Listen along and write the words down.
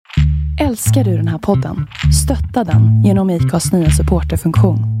Älskar du den här podden? Stötta den genom IKAs nya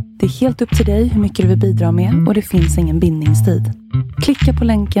supporterfunktion. Det är helt upp till dig hur mycket du vill bidra med och det finns ingen bindningstid. Klicka på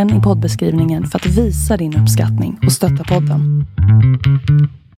länken i poddbeskrivningen för att visa din uppskattning och stötta podden.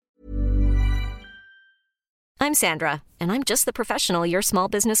 I'm Sandra, and I'm just the professional your small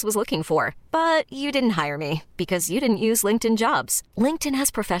business was looking for. But you didn't hire me because you didn't use LinkedIn Jobs. LinkedIn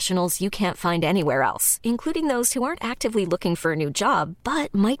has professionals you can't find anywhere else, including those who aren't actively looking for a new job,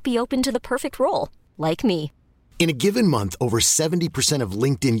 but might be open to the perfect role, like me. In a given month, over 70% of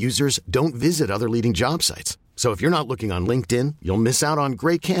LinkedIn users don't visit other leading job sites. So if you're not looking on LinkedIn, you'll miss out on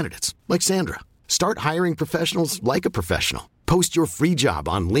great candidates like Sandra. Start hiring professionals like a professional. Post your free job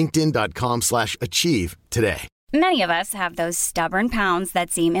on linkedin.com/achieve today. Many of us have those stubborn pounds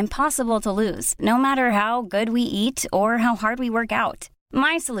that seem impossible to lose, no matter how good we eat or how hard we work out.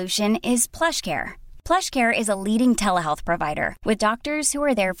 My solution is PlushCare. PlushCare is a leading telehealth provider with doctors who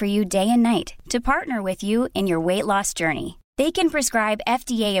are there for you day and night to partner with you in your weight loss journey. They can prescribe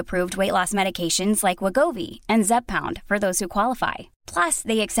FDA-approved weight loss medications like Wegovy and Zepbound for those who qualify. Plus,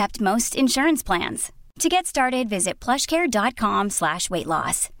 they accept most insurance plans. To get started, visit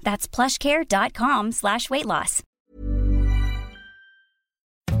plushcare.com/weightloss. That's plushcare.com/weightloss.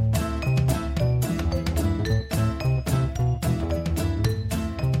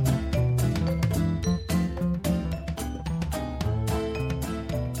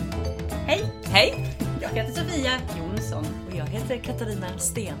 Hej! Jag heter Sofia Jonsson och jag heter Katarina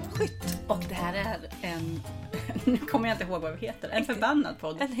Stenskytt. Och det här är en, nu kommer jag inte ihåg vad vi heter, en förbannad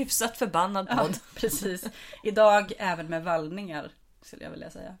podd. En hyfsat förbannad podd. Ja, precis. Idag även med vallningar, skulle jag vilja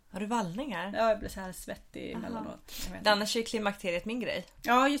säga. Har du vallningar? Ja, jag blir så här svettig emellanåt. Annars är ju klimakteriet min grej.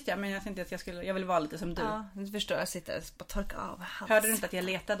 Ja, just det. Men jag tänkte att jag vill vara lite som du. Ja, du förstår. Jag sitter och torkar av halsen. Hörde du inte att jag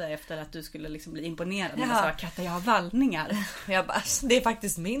letade efter att du skulle liksom bli imponerad när jag sa, Katta, jag har vallningar? Jag bara, det är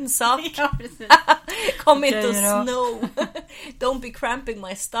faktiskt min sak. Ja, precis. Kom inte och snow. Don't be cramping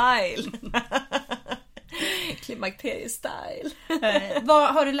my style. Klimakteriestyle.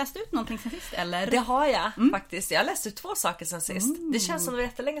 Har du läst ut någonting sen sist? Eller? Det har jag faktiskt. Jag läste ut 2 saker sen sist. Det känns som det var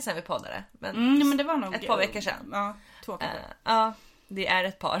jättelänge sedan vi poddade. Men det var nog ett par veckor sedan. Ja, 2 kanske. Ja, det är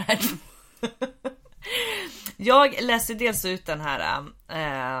ett par här. Jag läste dels ut den här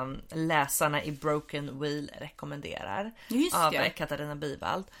läsarna i Broken Wheel rekommenderar. Just av det. Katarina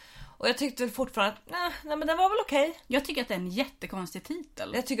Bivald. Och jag tyckte fortfarande att nej, men den var väl okej. Jag tycker att det är en jättekonstig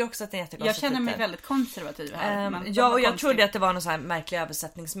titel. Jag tycker också att det är en jättekonstig Jag känner mig titel. väldigt konservativ här. Ja, och jag trodde att det var någon sån här märklig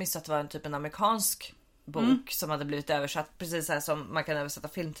översättningsmiss, att det var en typ en amerikansk bok som hade blivit översatt precis så här som man kan översätta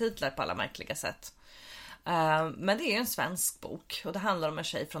filmtitlar på alla märkliga sätt. Men det är en svensk bok och det handlar om en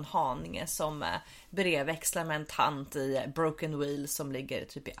tjej från Haninge som brevväxlar med en tant i Broken Wheel som ligger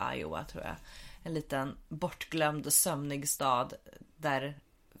typ i Iowa, tror jag. En liten bortglömd sömnig stad där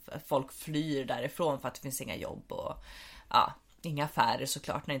folk flyr därifrån för att det finns inga jobb och inga affärer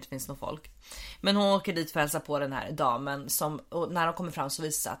såklart när det inte finns någon folk. Men hon åker dit för att hälsa på den här damen och när de kommer fram så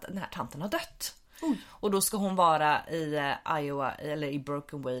visar att den här tanten har dött. Och då ska hon vara i Iowa eller i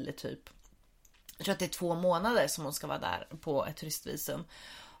Broken Wheel i typ, jag tror att det är 2 månader som hon ska vara där på ett turistvisum.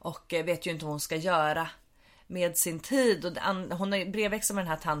 Och vet ju inte vad hon ska göra med sin tid. Och hon brevväxlar med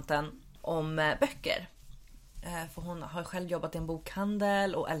den här tanten om böcker. För hon har själv jobbat i en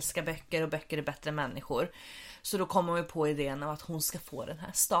bokhandel och älskar böcker och böcker är bättre människor. Så då kommer hon på idén om att hon ska få den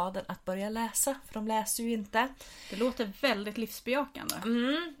här staden att börja läsa. För de läser ju inte. Det låter väldigt livsbejakande.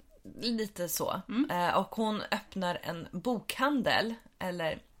 Lite så. Och hon öppnar en bokhandel.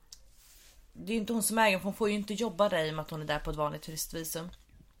 Eller det är ju inte hon som äger, för hon får ju inte jobba där i och med att hon är där på ett vanligt turistvisum.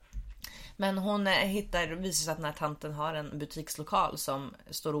 Men hon visar sig att den här tanten har en butikslokal som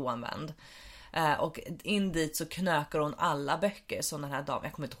står oanvänd. Och in dit så knökar hon alla böcker som den här damen,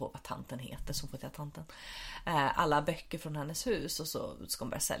 jag kommer inte ihåg vad tanten heter, så får jag tanten. Alla böcker från hennes hus och så ska hon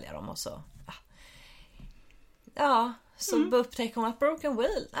börja sälja dem och så. Så upptäcker hon att Broken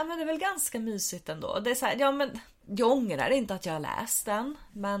Wheel, men det är väl ganska mysigt ändå. Det är så här, men jag ångrar inte att jag har läst den,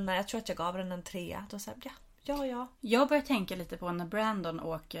 men jag tror att jag gav den en 3. Då så här, ja. Jag börjar tänka lite på när Brandon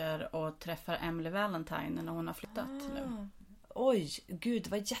åker och träffar Emily Valentine när hon har flyttat nu. Oj, gud, det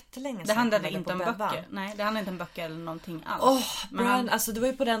var jättelänge sedan. Det handlade inte om böcker. Nej, det handlade inte om böcker eller någonting alls. Alltså det var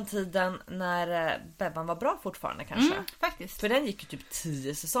ju på den tiden när Bebban var bra fortfarande kanske. Faktiskt. För den gick ju typ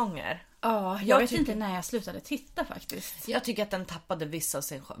 10 säsonger. Ja, jag vet inte när jag slutade titta faktiskt. Jag tycker att den tappade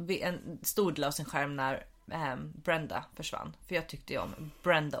en stor del av sin skärm när Brenda försvann. För jag tyckte ju om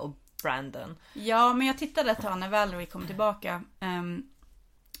Brenda och Brandon. Ja, men jag tittade ett tag när Valerie kom tillbaka.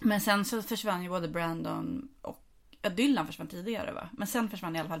 Men sen så försvann ju både Brandon och Dylan försvann tidigare, va? Men sen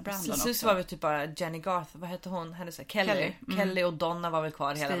försvann i alla fall Brandon också. Så var vi typ bara Jenny Garth, vad hette hon? Hennes Kelly. Kelly och Donna var väl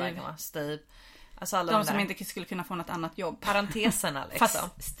kvar hela vägen, va? Steve. Alltså alla de som inte skulle kunna få något annat jobb. Parenteserna liksom.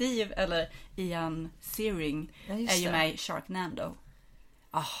 Fast Steve eller Ian Searing är ju med i Sharknado.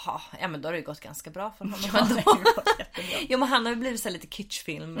 Aha, ja men då har det ju gått ganska bra för honom. Jo, men han har ju blivit så lite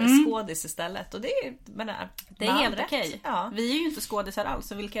kitschfilm skådis istället. Och det är helt okej. Ja. Vi är ju inte skådisar alls,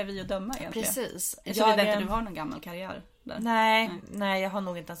 så vilka är vi att döma egentligen? Precis. Jag vet inte, du har någon gammal karriär där. Nej, jag har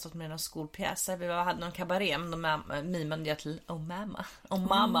nog inte ens stått med några skolpjäser. Vi hade någon kabaré, men de mimade jag till Oh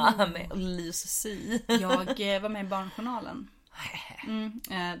Mama med Lise C. Jag var med i Barnjournalen.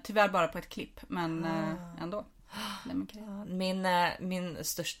 Tyvärr bara på ett klipp, men ändå. Min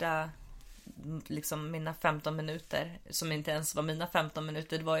största liksom mina 15 minuter som inte ens var mina 15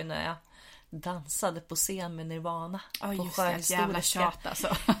 minuter, det var ju när jag dansade på scen med Nirvana på Sjöhistoriska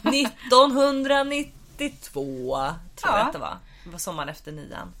alltså. 1992 tror jag att det var. Det var sommaren efter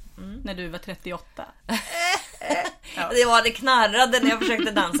 9:an. När du var 38. Det knarrade när jag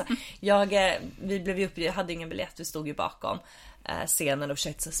försökte dansa. Vi blev ju jag hade ingen biljett, vi stod ju bakom scenen och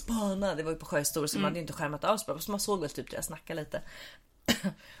försökte spana. Det var ju på Sjöhistoriska, så man hade inte skärmat av så man såg väl typ det jag snackade lite.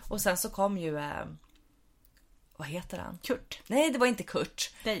 Och sen så kom ju vad heter han? Kurt. Nej, det var inte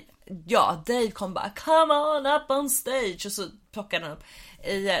Kurt. Dave. Ja, Dave kom bara come on up on stage och så plockade han upp.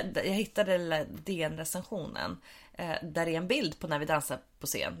 Jag hittade DN-recensionen där är en bild på när vi dansar på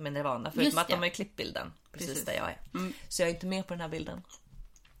scen med Nirvana, förutom att de har ju klippbilden precis där jag är. Så jag är inte med på den här bilden.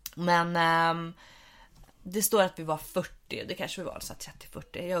 Men det står att vi var 40, det kanske vi var så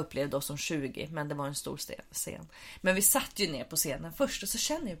 30-40. Jag upplevde oss som 20, men det var en stor scen. Men vi satt ju ner på scenen först och så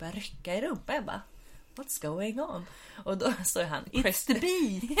kände jag bara rycka i rumpan. Jag bara, what's going on? Och då står han, It's the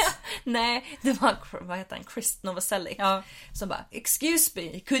beat. Ja, nej, det var, vad heter han? Chris Novoselic. Ja. Som bara, excuse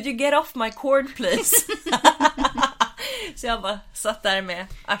me, could you get off my cord please? Så jag bara satt där med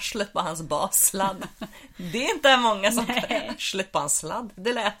arslet på hans bassladd. Det är inte många som har arslet på hans sladd.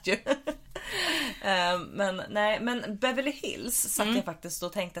 Det lät ju. Men Beverly Hills satt jag faktiskt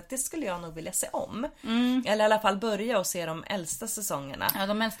och tänkte att det skulle jag nog vilja se om. Eller i alla fall börja och se de äldsta säsongerna. Ja,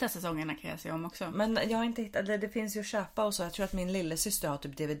 de äldsta säsongerna kan jag se om också. Men jag har inte hittat, det finns ju att köpa och så. Jag tror att min lillasyster har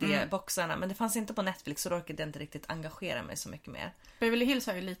typ DVD-boxarna. Men det fanns inte på Netflix, så då orkade jag inte riktigt engagera mig så mycket mer. Beverly Hills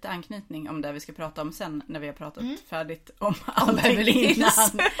har ju lite anknytning om det vi ska prata om sen, när vi har pratat färdigt om Beverly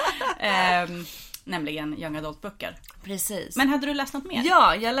Hills. Nämligen Young Adult-böcker. Precis. Men hade du läst något mer?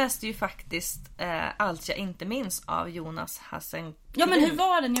 Ja, jag läste ju faktiskt Allt jag inte minns av Jonas Hassan. Ja, men hur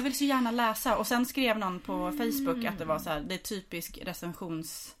var den? Jag vill så gärna läsa. Och sen skrev någon på Facebook att det var så här, det är typisk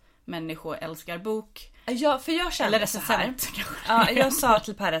recensionsmänniskor bok. Ja, för jag kände eller så här. Ja, jag sa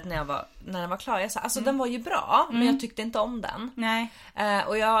till Per när den var klar, jag sa, alltså den var ju bra, men jag tyckte inte om den. Nej.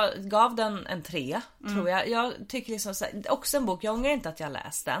 Och jag gav den en 3, tror jag. Jag tycker liksom så här, också en bok, jag ångrar inte att jag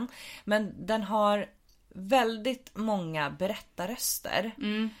läst den, men den har väldigt många berättarröster.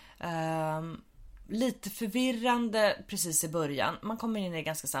 Lite förvirrande precis i början. Man kommer in i det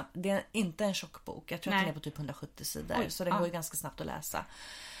ganska snabbt. Det är inte en tjock bok. Jag tror att den är på typ 170 sidor. Oj, så det går ju ganska snabbt att läsa.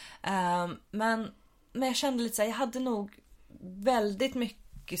 Men jag kände lite så här, jag hade nog väldigt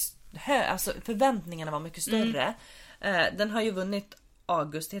mycket alltså förväntningarna var mycket större. Den har ju vunnit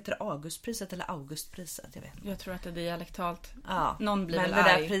heter det Augustpriset eller Augustpriset? Jag vet inte. Jag tror att det är dialektalt. Ja, någon blir men väl det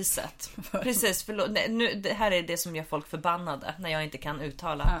där priset. Precis, förlåt. Nu, det här är det som gör folk förbannade när jag inte kan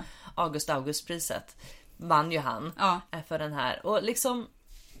uttala Augustpriset. Vann ju han för den här. Och liksom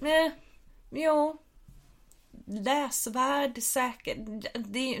läsvärd säkert.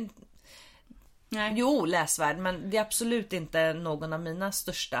 Det är läsvärd, men det är absolut inte någon av mina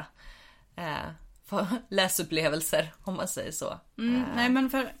största läsupplevelser, om man säger så. Nej, men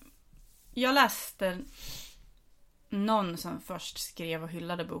för jag läste någon som först skrev och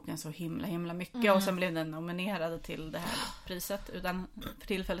hyllade boken så himla mycket och sen blev den nominerad till det här priset för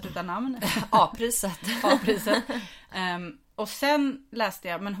tillfället utan namn. A-priset. Och sen läste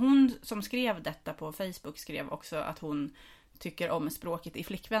jag, men hon som skrev detta på Facebook skrev också att hon tycker om språket i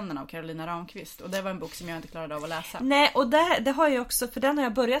Flickvännerna av Carolina Ramqvist. Och det var en bok som jag inte klarade av att läsa. Nej, och det har jag också, för den har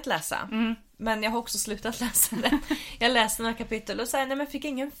jag börjat läsa. Men jag har också slutat läsa den. Jag läste några kapitel och så men fick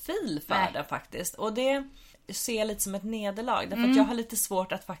ingen fil för den faktiskt. Och det ser jag lite som ett nederlag. Därför att jag har lite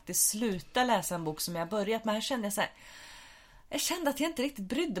svårt att faktiskt sluta läsa en bok som jag börjat. Men här kände jag så här, jag kände att jag inte riktigt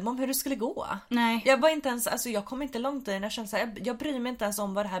brydde mig om hur det skulle gå. Nej. Jag var inte ens, alltså jag kom inte långt i den. Jag kände så här, jag bryr mig inte ens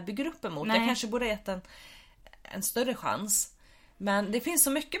om vad det här bygger upp emot. Nej. Jag kanske borde ha gett en större chans. Men det finns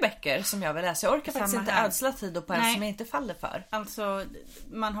så mycket böcker som jag vill läsa. Jag orkar faktiskt inte ödsla tid på en som jag inte faller för. Alltså,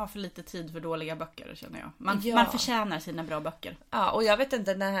 man har för lite tid för dåliga böcker, känner jag. Man förtjänar sina bra böcker. Ja, och jag vet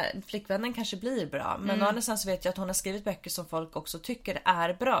inte, den här flickvännen kanske blir bra. Men någonstans vet jag att hon har skrivit böcker som folk också tycker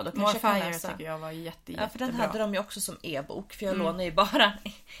är bra. Då kanske jag kan läsa. Tycker jag var jättebra. Ja, för den hade de ju också som e-bok. För jag lånar ju bara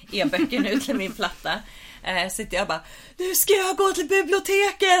e-böcker nu till min platta. Sitter jag bara, nu ska jag gå till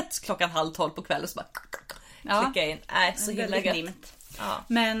biblioteket! 11:30 på kvällen så bara klicka in. Så himla gött. Ja.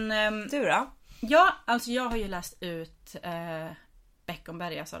 Men du då? Ja, alltså jag har ju läst ut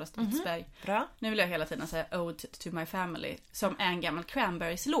Beckomberga, Sara Stridsberg. Bra. Nu vill jag hela tiden säga Ode to my family, som är en gammal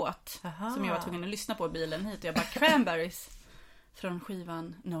Cranberries-låt som jag var tvungen att lyssna på i bilen hit. Och jag bara, Cranberries från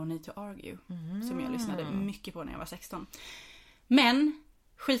skivan No Need to Argue, som jag lyssnade mycket på när jag var 16. Men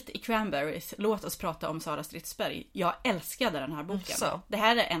skit i Cranberries, låt oss prata om Sara Stridsberg. Jag älskade den här boken. Det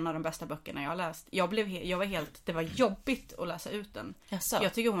här är en av de bästa böckerna jag har läst. Det var jobbigt att läsa ut den.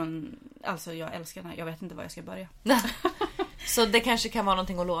 Jag tycker jag älskar den här. Jag vet inte var jag ska börja. Så det kanske kan vara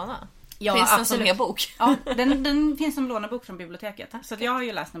någonting att låna? Ja, finns den som e-bok? Ja, den finns som lånebok från biblioteket. Så jag har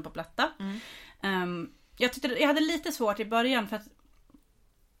ju läst den på platta. Jag hade lite svårt i början för att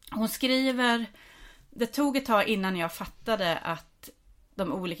hon skriver... Det tog ett tag innan jag fattade att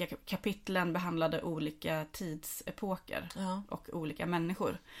de olika kapitlen behandlade olika tidsepoker och olika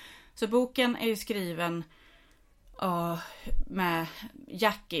människor. Så boken är ju skriven med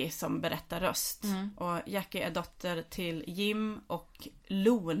Jackie som berättarröst. Och Jackie är dotter till Jim och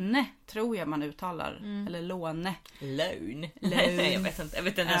Lone, tror jag man uttalar. Eller Lone. Lone. Jag vet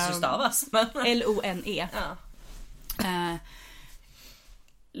inte ens hur stavas. L-O-N-E.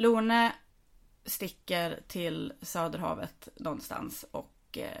 Lone sticker till Söderhavet någonstans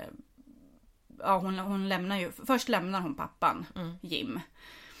och hon lämnar ju, först lämnar hon pappan Jim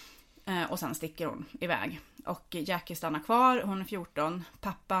och sen sticker hon iväg och Jackie stannar kvar, hon är 14,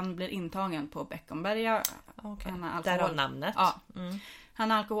 pappan blir intagen på Beckomberga. Där har namnet.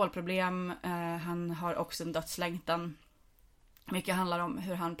 Han har alkoholproblem, han har också en dödslängtan. Mycket handlar om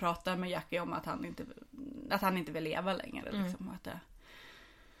hur han pratar med Jackie om att han inte vill leva längre liksom,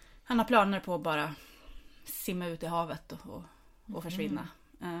 han har planer på att bara simma ut i havet och försvinna.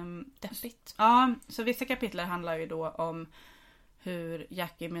 Deppigt. Ja, så vissa kapitler handlar ju då om hur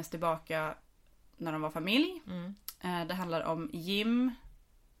Jackie minns tillbaka när de var familj. Det handlar om Jim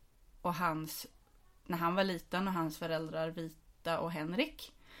och när han var liten och hans föräldrar Vita och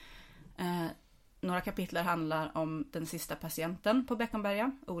Henrik. Några kapitler handlar om den sista patienten på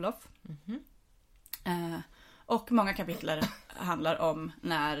Beckomberga, Olof. Och många kapitler handlar om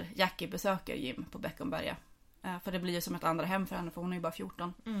när Jackie besöker Jim på Beckomberga. För det blir ju som ett andra hem för henne, för hon är ju bara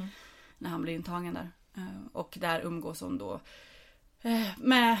 14 när han blir intagen där. Och där umgås hon då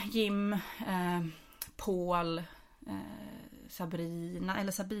med Jim, Paul, Sabrina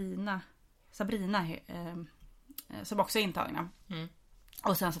som också är intagna.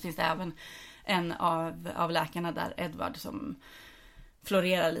 Och sen så finns det även en av läkarna där, Edward, som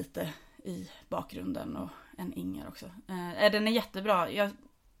florerar lite i bakgrunden, och en Inger också. Den är jättebra.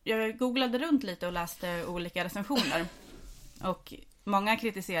 Jag googlade runt lite och läste olika recensioner. Och många har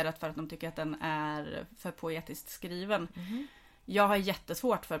kritiserat för att de tycker att den är för poetiskt skriven. Jag har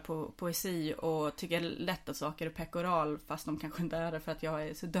jättesvårt för poesi och tycker lätt att saker är pekoral, fast de kanske inte är det för att jag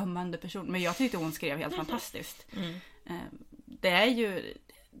är så dömande person. Men jag tyckte hon skrev helt fantastiskt. Det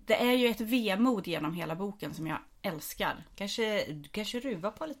är ju ett vemod genom hela boken som jag älskar. Kanske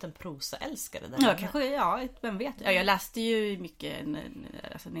ruva på en liten prosaälskare där. Ja, kanske, vem vet. Ja, jag läste ju mycket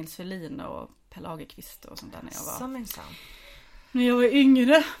Nils Ferlin och Per Lagerkvist och sånt där när jag var... När jag var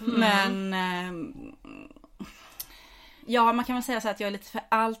yngre. Men man kan väl säga så att jag är lite för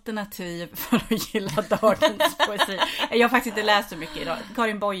alternativ för att gilla dagens poesi. Jag har faktiskt inte läst så mycket idag.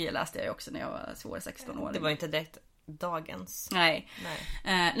 Karin Boye läste jag också när jag var svår 16 år. Det var inte direkt dagens. Nej,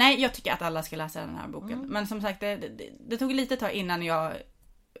 jag tycker att alla ska läsa den här boken. Men som sagt, det tog lite tag innan jag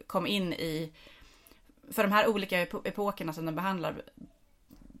kom in i... För de här olika epokerna som den behandlar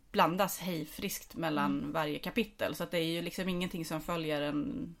blandas hejfriskt mellan varje kapitel. Så att det är ju liksom ingenting som följer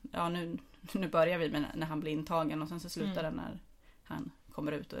en... Ja, nu börjar vi med när han blir intagen och sen så slutar den när han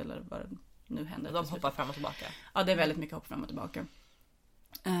kommer ut, eller vad det nu händer. De hoppar fram och tillbaka. Ja, det är väldigt mycket hopp fram och tillbaka.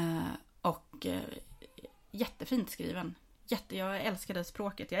 Och jättefint skriven. Jag älskade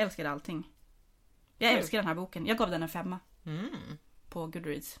språket, jag älskade allting. Jag älskar den här boken. Jag gav den en 5 på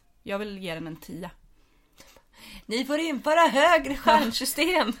Goodreads. Jag vill ge den en 10. Ni får införa högre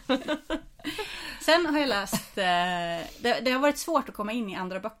stjärnsystem. Sen har jag läst... det har varit svårt att komma in i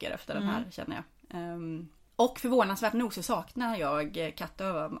andra böcker efter den här, känner jag. Och förvånansvärt nog så saknar jag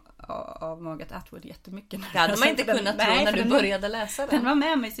Kattöva av Margaret Atwood jättemycket. Det hade man inte kunnat tro när du började läsa den. Den var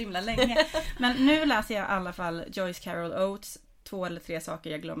med mig så himla länge. Men nu läser jag i alla fall Joyce Carol Oates. 2 eller 3 saker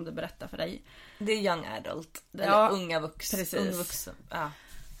jag glömde berätta för dig. Det är young adult. Eller unga vuxen. Precis. Ja.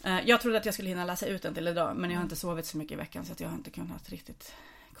 Jag trodde att jag skulle hinna läsa ut den till idag. Men jag har inte sovit så mycket i veckan. Så att jag har inte kunnat riktigt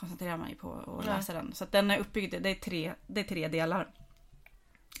koncentrera mig på att läsa den. Så att den är uppbyggd. Det är 3 delar.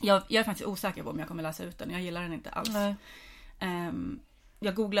 Jag är faktiskt osäker på om jag kommer läsa ut den. Jag gillar den inte alls.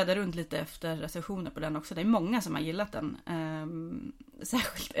 Jag googlade runt lite efter recensioner på den också. Det är många som har gillat den.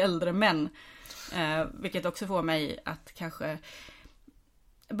 Särskilt äldre män. Vilket också får mig att kanske...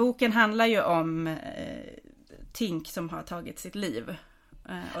 Boken handlar ju om Tink som har tagit sitt liv.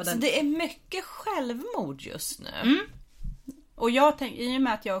 Så det är mycket självmord just nu. Och jag tänker, i och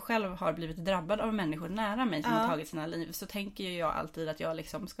med att jag själv har blivit drabbad av människor nära mig som har tagit sina liv, så tänker jag alltid att jag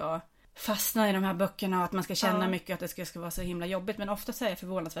liksom ska fastna i de här böckerna och att man ska känna mycket, att det ska vara så himla jobbigt. Men ofta så är jag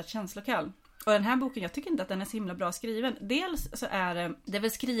förvånansvärt känslokall. Och den här boken, jag tycker inte att den är så himla bra skriven. Dels så är det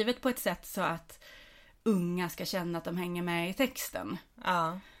väl skrivet på ett sätt så att unga ska känna att de hänger med i texten.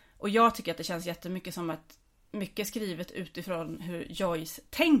 Och jag tycker att det känns jättemycket som att mycket skrivet utifrån hur Joyce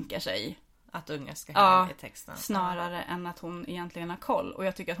tänker sig att unga ska hänga i texten. Snarare än att hon egentligen har koll. Och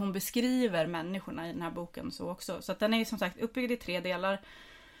jag tycker att hon beskriver människorna i den här boken så också. Så att den är som sagt uppbyggd i 3 delar.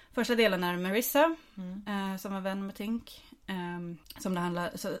 Första delen är Marissa som är vän med Tink. Som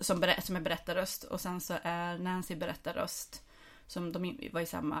är berättarröst. Och sen så är Nancy berättarröst. Som de var i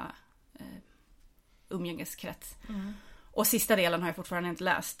samma umgängeskrets. Och sista delen har jag fortfarande inte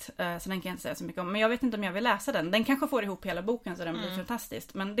läst. Så den kan jag inte säga så mycket om. Men jag vet inte om jag vill läsa den. Den kanske får ihop hela boken så den blir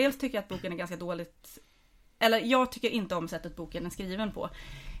fantastisk. Men dels tycker jag att boken är ganska dåligt. Eller jag tycker inte om sättet boken är skriven på.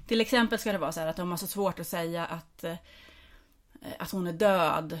 Till exempel ska det vara så här att de har så svårt att säga att hon är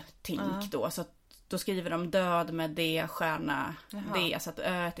död, Tink då. Så att då skriver de död med D, stjärna, D. Så att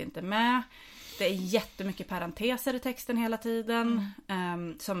öet inte är med. Det är jättemycket parenteser i texten hela tiden.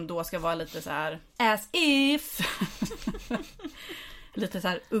 Som då ska vara lite så här as if. Lite så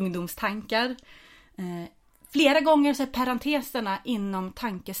här ungdomstankar. Flera gånger så är parenteserna inom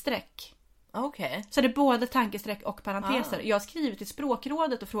tankesträck. Okej. Så det är både tankesträck och parenteser. Jag har skrivit till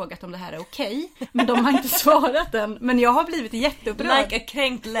språkrådet och frågat om det här är okej. Men de har inte svarat än. Men jag har blivit jätteupprörd. Like a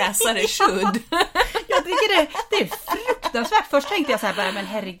kränkt läsare should. Jag tycker det är fruktansvärt. Först tänkte jag så här, men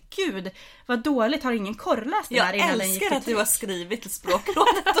herregud, vad dåligt, har ingen korrläst det här innan den gick. Jag älskar att du har skrivit till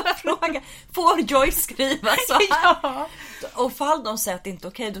språkrådet och frågat, får Joyce skriva så här? Och fall de säger att det inte är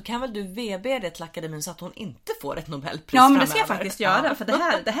okej, då kan väl du VB det till akademin så att hon inte får ett Nobelpris framöver. Men det ska jag faktiskt göra, för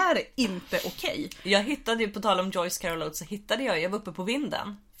det här är inte okej. Jag hittade ju, på tal om Joyce Carol Oates, så hittade jag var uppe på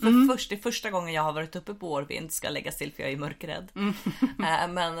vinden. För första gången jag har varit uppe på Årvind, ska läggas till för jag är mörkrädd.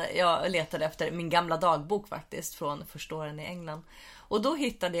 Men jag letade efter min gamla dagbok faktiskt från första åren i England. Och då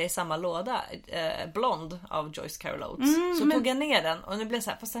hittade jag i samma låda Blond av Joyce Carol Oates. Så tog jag ner den och nu blev det så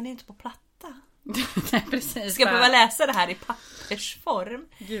här, fast den är inte på platta. Nej, precis. Ska jag behöva läsa det här i pappersform?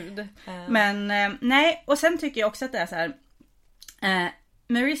 Gud. Men nej, och sen tycker jag också att det är så här.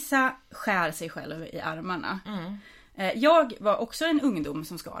 Marissa skär sig själv i armarna. Jag var också en ungdom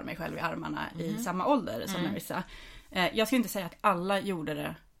som skar mig själv i armarna i samma ålder som Marissa. Jag skulle inte säga att alla gjorde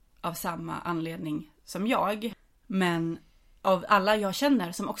det av samma anledning som jag. Men av alla jag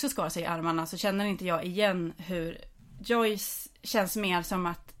känner som också skar sig i armarna så känner inte jag igen hur Joyce känns mer som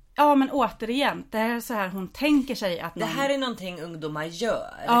att men återigen, det är så här hon tänker sig att det här är någonting ungdomar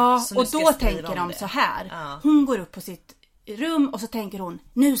gör. Ja, och då tänker de så här. Ja. Hon går upp på sitt rum och så tänker hon,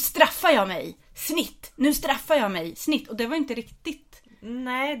 nu straffar jag mig, snitt. Nu straffar jag mig, snitt. Och det var inte riktigt.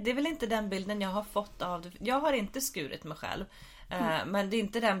 Nej, det är väl inte den bilden jag har fått av det. Jag har inte skurit mig själv. Men det är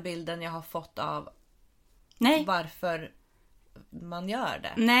inte den bilden jag har fått av varför man gör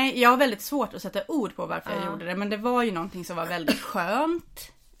det. Nej, jag har väldigt svårt att sätta ord på varför jag gjorde det. Men det var ju någonting som var väldigt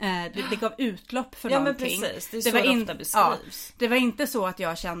skönt. Det gav utlopp för någonting. Men precis, det är så det ofta beskrivs. Det var inte så att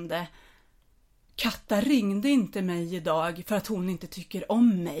jag kände Katta ringde inte mig idag för att hon inte tycker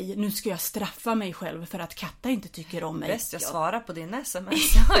om mig. Nu ska jag straffa mig själv för att Katta inte tycker om mig. Bäst jag svarar på din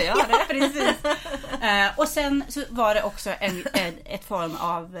sms. Ja, precis. Och sen så var det också ett form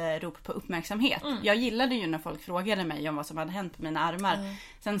av rop på uppmärksamhet. Jag gillade ju när folk frågade mig om vad som hade hänt på mina armar.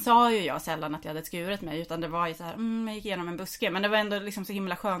 Sen sa ju jag sällan att jag hade skurit mig, utan det var ju så här, jag gick igenom en buske. Men det var ändå liksom så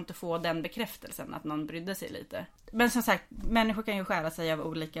himla skönt att få den bekräftelsen, att någon brydde sig lite. Men som sagt, människor kan ju skära sig av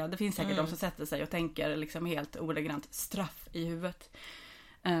olika. Det finns säkert de som sätter sig och tänker liksom helt ordagrant straff i huvudet.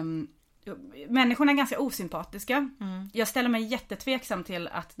 Människorna är ganska osympatiska. Jag ställer mig jättetveksam till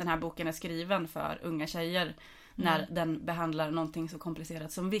att den här boken är skriven för unga tjejer. När den behandlar någonting så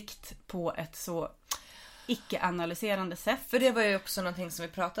komplicerat som vikt på ett så icke-analyserande sätt. För det var ju också någonting som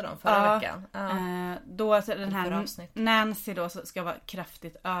vi pratade om förra veckan. Då alltså, den här Nancy då ska vara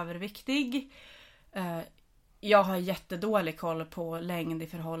kraftigt överviktig. Jag har jättedålig koll på längd i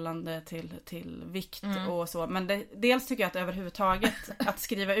förhållande till vikt och så. Men dels tycker jag att överhuvudtaget att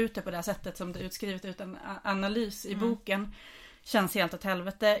skriva ut det på det här sättet som det är utskrivet utan analys i boken känns helt åt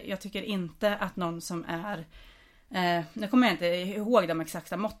helvete. Jag tycker inte att någon som är nu kommer jag inte ihåg de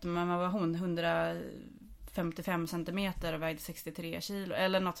exakta måtten, men vad var hon? 155 centimeter och vägde 63 kilo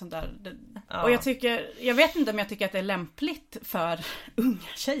eller något sånt där. Och jag vet inte om jag tycker att det är lämpligt för unga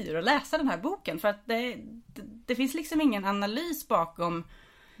tjejer att läsa den här boken, för att det finns liksom ingen analys bakom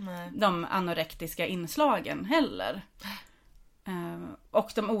de anorektiska inslagen heller.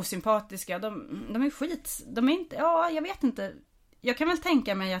 Och de osympatiska, de är skit. De är inte, jag vet inte. Jag kan väl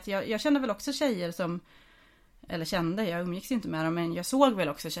tänka mig att jag känner väl också tjejer som, eller kände, jag umgicks inte med dem, men jag såg väl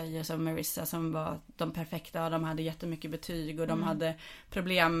också tjejer som Marissa som var de perfekta, de hade jättemycket betyg och de hade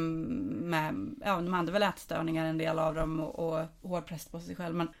problem med, de hade väl ätstörningar en del av dem och hårpress på sig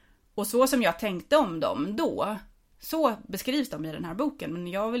själv. Och så som jag tänkte om dem då, så beskrivs de i den här boken, men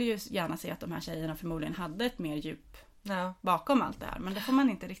jag vill ju gärna se att de här tjejerna förmodligen hade ett mer djup bakom allt det här, men det får man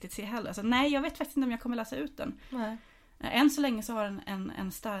inte riktigt se heller. Så nej, jag vet faktiskt inte om jag kommer läsa ut den. Nej. Än så länge så har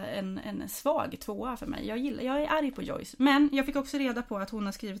en svag 2 för mig. Jag är arg på Joyce. Men jag fick också reda på att hon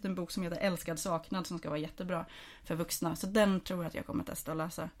har skrivit en bok som heter Älskad saknad som ska vara jättebra för vuxna. Så den tror jag att jag kommer testa att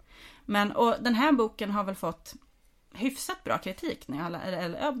läsa. Och den här boken har väl fått hyfsat bra kritik.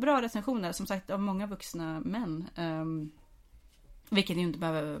 Eller bra recensioner som sagt av många vuxna män. Vilket ju inte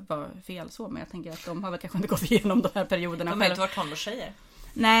behöver vara fel så. Men jag tänker att de har väl kanske inte gått igenom de här perioderna. De har inte varit tonårstjejer.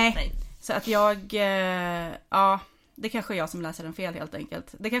 Nej. Så att det kanske är jag som läser den fel helt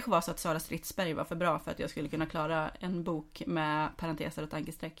enkelt. Det kanske var så att Sara Stridsberg var för bra för att jag skulle kunna klara en bok med parenteser och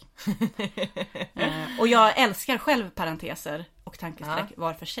tankesträck. Och jag älskar själv parenteser och tankesträck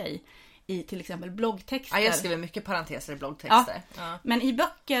var för sig. I till exempel bloggtexter. Ja, jag skriver mycket parenteser i bloggtexter. Ja. Men i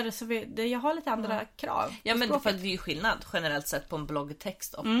böcker så jag har lite andra krav. Ja, men för det är ju skillnad generellt sett på en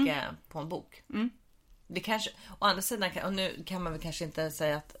bloggtext och på en bok. Det kanske, å andra sidan, och nu kan man väl kanske inte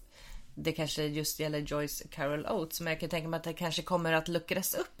säga att det kanske just gäller Joyce Carol Oates, men jag kan tänka mig att det kanske kommer att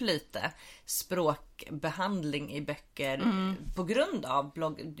luckras upp lite språkbehandling i böcker på grund av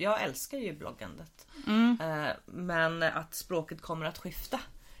blogg. Jag älskar ju bloggandet. Men att språket kommer att skifta.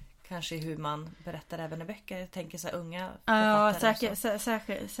 Kanske hur man berättar även i böcker. Jag tänker så här unga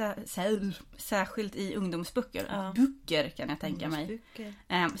särskilt i ungdomsböcker. Böcker kan jag tänka mig.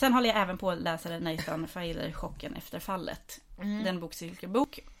 Sen håller jag även på att läsa Nathan Filer Chocken efter fallet. Den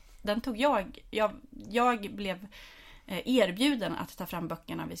bokcirkelbok. Den tog jag blev erbjuden att ta fram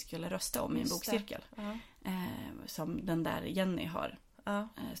böckerna vi skulle rösta om i en bokcirkel. Som den där Jenny har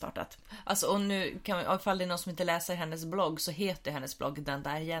startat. Alltså, och nu kan man, ifall det är någon som inte läser hennes blogg, så heter hennes blogg Den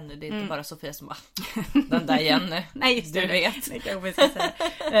där Jenny. Det är inte bara Sofia som bara Den där Jenny. Nej, just det, du vet. Det kan vi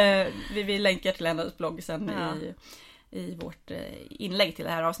säga. Vi länkar till hennes blogg sen i vårt inlägg till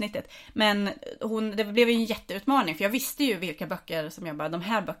det här avsnittet. Men det blev ju en jätteutmaning, för jag visste ju vilka böcker som jag bara, de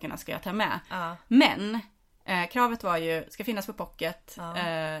här böckerna ska jag ta med. Men kravet var ju, ska finnas på pocket,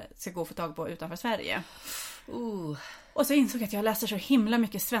 ska gå att få tag på utanför Sverige. Och så insåg jag att jag läser så himla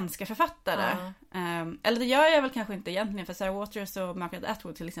mycket svenska författare. Eller det gör jag väl kanske inte egentligen, för Sarah Waters och Margaret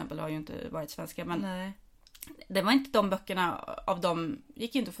Atwood till exempel har ju inte varit svenska. Men det var inte de böckerna av dem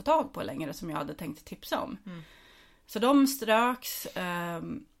gick inte att få tag på längre som jag hade tänkt tipsa om. Så de ströks.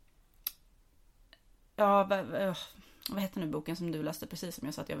 Vad heter nu boken som du läste precis som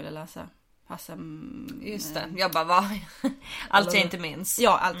jag sa att jag ville läsa? Just det, jag bara va? Allt jag inte minns.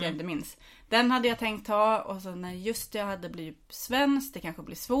 Ja, allt jag inte minns. Den hade jag tänkt ta, och så när just jag hade blivit svensk, det kanske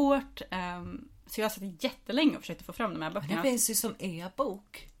blir svårt. Så jag satt jättelänge och försökte få fram de här böckerna. Det finns ju som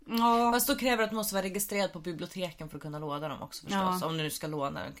e-bok. Fast då kräver att du måste vara registrerad på biblioteken för att kunna låna dem också förstås. Om du ska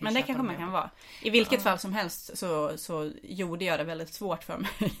låna den. Men det kanske man kan vara. I vilket fall som helst så gjorde jag det väldigt svårt för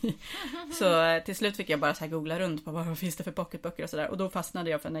mig. Så till slut fick jag bara så här googla runt på vad finns det för pocketböcker och sådär. Och då fastnade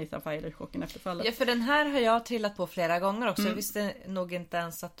jag för Nathan Filer Chocken efter fallet. Ja, för den här har jag trillat på flera gånger också. Jag visste nog inte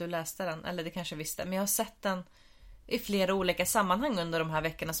ens att du läste den. Eller det kanske visste. Men jag har sett den i flera olika sammanhang under de här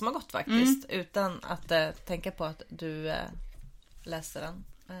veckorna som har gått faktiskt. Utan att tänka på att du läste den.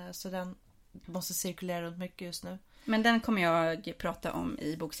 Så den måste cirkulera runt mycket just nu. Men den kommer jag prata om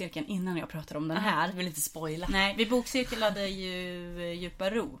i bokcirkeln innan jag pratar om den här. Jag vill inte spoila. Nej, vi bokcirkelade ju Djupa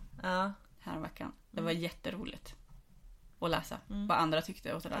ro här veckan. Det var jätteroligt att läsa vad andra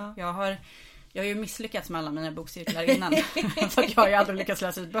tyckte och sådär. Jag har Jag har ju misslyckats med alla mina bokcirklar innan. Så jag har ju aldrig lyckats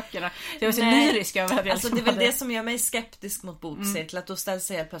läsa ut böckerna. Jag är så lyrisk över att jag alltså, det är väl det som gör mig skeptisk mot bokcirklar. Att då ställs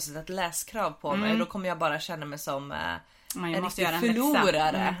det helt plötsligt ett läskrav på mig. Då kommer jag bara känna mig som en riktig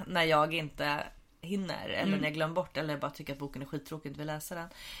förlorare när jag inte hinner. Eller när jag glömmer bort. Eller bara tycker att boken är skittråkigt och vill läsa den.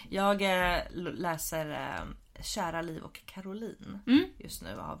 Jag läser Kära Liv och Caroline just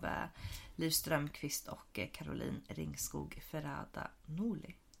nu av Liv Strömquist och Caroline Ringskog Ferrada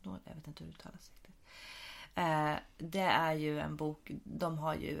Noli. Jag vet inte hur det uttalas riktigt. Det är ju en bok. De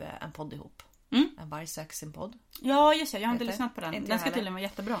har ju en podd ihop. En varg söker sin podd. Ja, just det. Jag har inte lyssnat på den. Den ska tydligen vara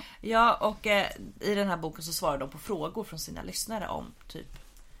jättebra. Ja, och i den här boken så svarar de på frågor från sina lyssnare om typ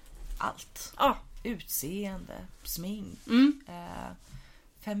allt. Utseende, smink,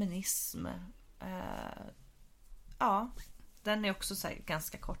 feminism. Den är också så här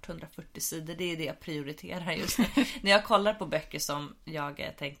ganska kort, 140 sidor. Det är det jag prioriterar just nu. När jag kollar på böcker som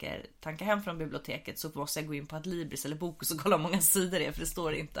jag tänker tanka hem från biblioteket, så måste jag gå in på Adlibris eller Bokus och kolla hur många sidor det är. För det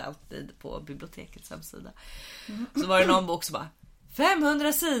står inte alltid på bibliotekets hemsida. Så var det någon bok som bara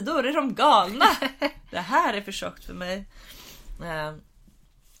 500 sidor, är de galna? Det här är för tjockt för mig.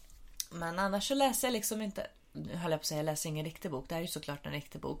 Men annars så läser jag liksom inte. Nu höll jag på att säga, jag läser ingen riktig bok. Det här är ju såklart en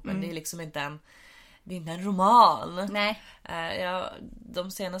riktig bok. Men det är liksom inte det är inte en roman. Nej.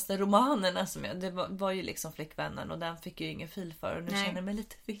 De senaste romanerna som det var ju liksom Flickvännen. Och den fick ju ingen fil för. Och nu känner jag mig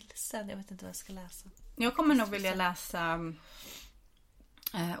lite vilsen. Jag vet inte vad jag ska läsa. Jag kommer nog vilja läsa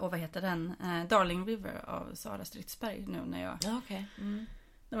vad heter den? Darling River av Sara Stridsberg nu när jag... Ja, okej.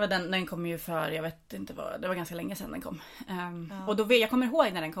 Det var den kom ju för, jag vet inte vad, det var ganska länge sedan den kom. Och då jag kommer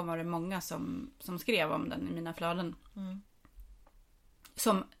ihåg när den kom var det många som skrev om den i mina flöden.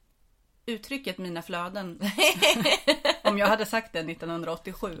 Som uttrycket mina flöden, om jag hade sagt det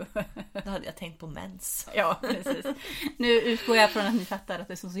 1987. Då hade jag tänkt på mens. Ja, precis. Nu utgår jag från att ni fattar att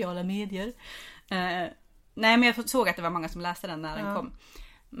det är sociala medier. Nej, men jag såg att det var många som läste den när den kom.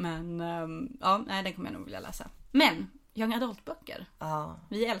 Men den kommer jag nog vilja läsa. Men young adult-böcker.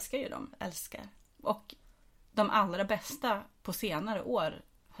 Vi älskar ju dem. Älskar. Och de allra bästa på senare år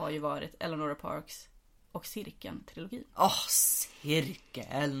har ju varit Eleanor Parks och Cirkeln-trilogin.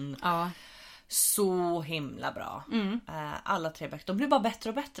 Cirkeln. Ja. Så himla bra. Alla 3 böcker. De blir bara bättre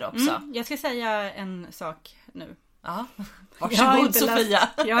och bättre också. Jag ska säga en sak nu. Ja. Varsågod Sofia.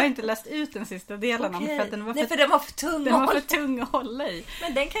 Jag har inte läst ut den sista delen för att den var för den var för tung. Den var för tung att hålla i.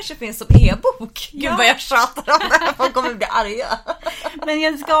 Men den kanske finns som e-bok. Gud vad jag tjatar om det här. Folk kommer bli arga. Men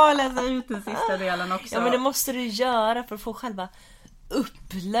jag ska läsa ut den sista delen också. Ja, men det måste du göra för att få själva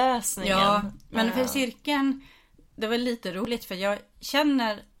upplösningen. Ja, men för Cirkeln, det var lite roligt för jag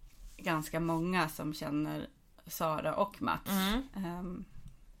känner ganska många som känner Sara och Mats.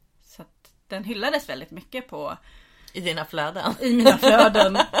 Så att den hyllades väldigt mycket på i dina flöden. I mina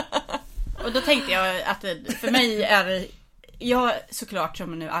flöden. Och då tänkte jag att för mig är jag såklart,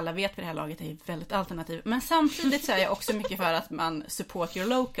 som nu alla vet vid det här laget, är väldigt alternativ. Men samtidigt så är jag också mycket för att man support your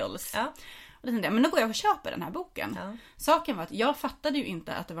locals. Ja. Och då tänkte jag, men då går jag och köper den här boken. Ja. Saken var att jag fattade ju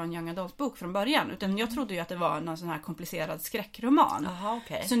inte att det var en young adult bok från början. Utan jag trodde ju att det var någon sån här komplicerad skräckroman. Aha,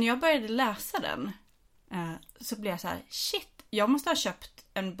 okay. Så när jag började läsa den så blev jag så här, shit, jag måste ha köpt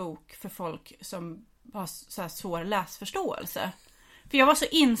en bok för folk som har så här svår läsförståelse. För jag var så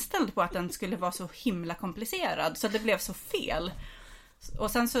inställd på att den skulle vara så himla komplicerad. Så det blev så fel.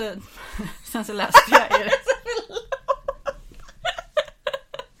 Och sen så läste jag det.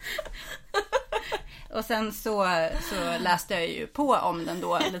 Och sen så läste jag ju på om den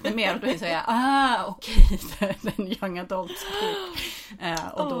då lite mer. Och då sa jag, okej, det är en young adult bok.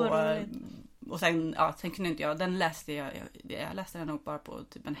 Och då... Och sen kunde inte jag, den läste jag läste den nog bara på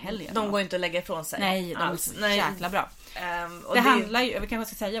typ en helg. De går inte att lägga ifrån sig. Nej, de är jäkla bra. Och det handlar ju, vi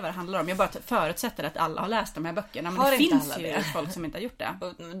kanske ska säga vad det handlar om. Jag bara förutsätter att alla har läst de här böckerna. Men det finns ju folk som inte har gjort det.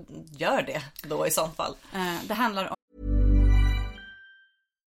 Gör det då i sånt fall. Det handlar om...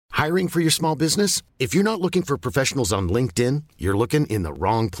 Hiring for your small business? If you're not looking for professionals on LinkedIn, you're looking in the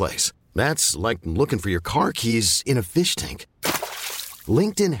wrong place. That's like looking for your car keys in a fish tank.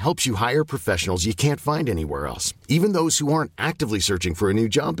 LinkedIn helps you hire professionals you can't find anywhere else, even those who aren't actively searching for a new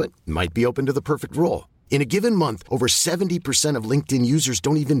job but might be open to the perfect role. In a given month, over 70% of LinkedIn users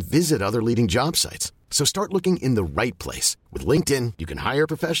don't even visit other leading job sites. So start looking in the right place. With LinkedIn, you can hire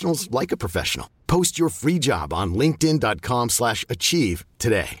professionals like a professional. Post your free job on linkedin.com/achieve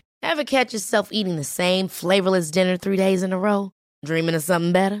today. Ever catch yourself eating the same flavorless dinner 3 days in a row? Dreaming of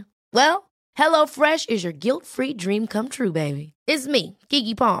something better? Well, HelloFresh is your guilt-free dream come true, baby. It's me,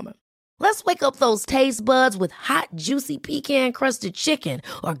 Keke Palmer. Let's wake up those taste buds with hot, juicy pecan-crusted chicken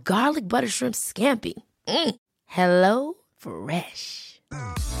or garlic butter shrimp scampi. Hello Fresh.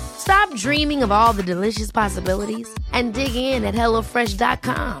 Stop dreaming of all the delicious possibilities and dig in at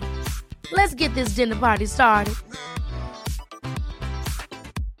HelloFresh.com. Let's get this dinner party started.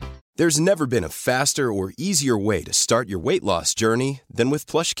 There's never been a faster or easier way to start your weight loss journey than with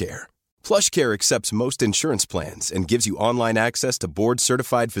PlushCare. PlushCare accepts most insurance plans and gives you online access to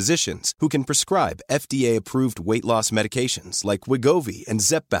board-certified physicians who can prescribe FDA-approved weight loss medications like Wegovy and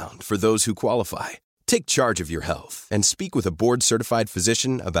Zepbound for those who qualify. Take charge of your health and speak with a board-certified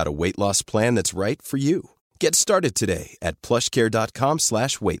physician about a weight loss plan that's right for you. Get started today at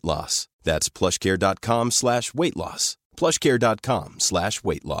plushcare.com/weightloss. That's plushcare.com/weightloss.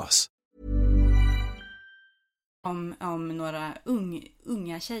 plushcare.com/weightloss. Om några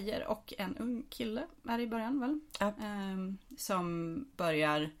unga tjejer och en ung kille är i början väl? Ja. Som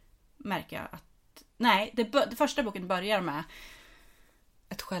börjar märka att... Nej, det första boken börjar med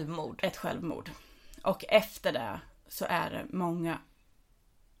ett självmord. Och efter det så är det många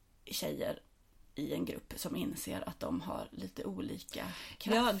tjejer i en grupp som inser att de har lite olika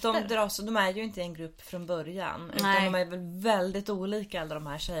krafter. Ja, de är ju inte en grupp från början. Utan de är väl väldigt olika alla de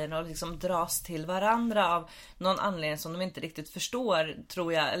här tjejerna. Och liksom dras till varandra av någon anledning som de inte riktigt förstår,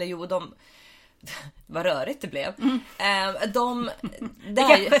 tror jag. Eller jo, vad rörigt det blev. Det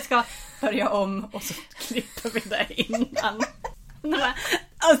kanske ska börja om och så klipper vi där innan.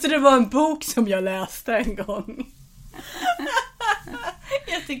 Alltså det var en bok som jag läste en gång.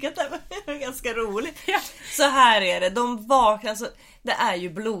 Jag tycker att det var ganska roligt. Ja. Så här är det. De vaknar, alltså, det är ju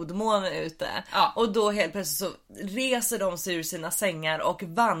blodmåne ute. Ja. Och då helt plötsligt så reser de sig ur sina sängar och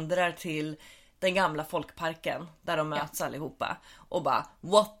vandrar till den gamla folkparken där de möts allihopa. Och bara,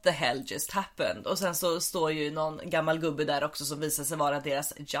 what the hell just happened? Och sen så står ju någon gammal gubbe där också som visar sig vara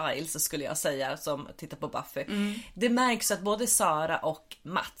deras Giles, skulle jag säga, som tittar på Buffy. Det märks att både Sara och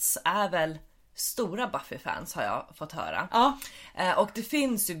Mats är väl stora Buffy-fans, har jag fått höra. Ja. Och det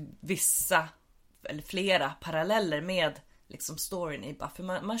finns ju vissa, eller flera paralleller med liksom storyn i Buffy.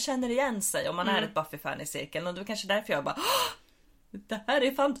 Man känner igen sig om man är ett Buffy-fan i cirkeln. Och det var kanske därför jag bara, det här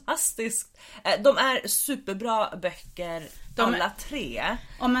är fantastiskt. De är superbra böcker, alla tre.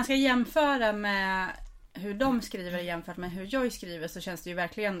 Om man ska jämföra med hur de skriver jämfört med hur jag skriver, så känns det ju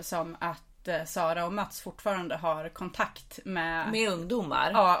verkligen som att Sara och Mats fortfarande har kontakt med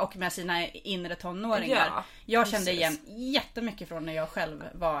ungdomar. Ja, och med sina inre tonåringar. Ja, jag kände igen jättemycket från när jag själv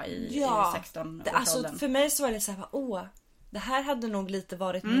var i 16-årsåldern. Alltså för mig så var det så här, det här hade nog lite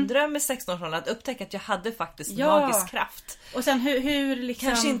varit min dröm i 16-årsåldern, att upptäcka att jag hade faktiskt magisk kraft. Och sen hur liksom...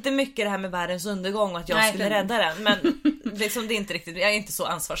 Kanske inte mycket det här med världens undergång och att jag skulle rädda den, men liksom det är inte riktigt, jag är inte så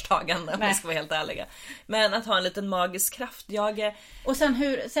ansvarstagande om jag ska vara helt ärliga. Men att ha en liten magisk kraft, Och sen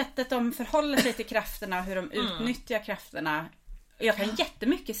hur sättet de förhåller sig till krafterna, hur de utnyttjar krafterna. Jag kan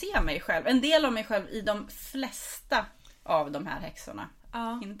jättemycket se mig själv, en del av mig själv i de flesta av de här häxorna.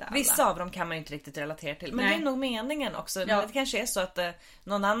 Ja, vissa av dem kan man inte riktigt relatera till. Men det är nog meningen också. Ja. Det kanske är så att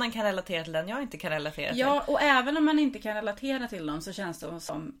någon annan kan relatera till den jag inte kan relatera till. Ja, och även om man inte kan relatera till dem så känns de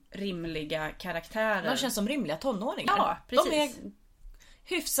som rimliga karaktärer. De känns som rimliga tonåringar. Ja, precis. De är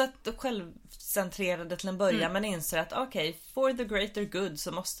hyfsat självcentrerade till en början, men inser att okej, for the greater good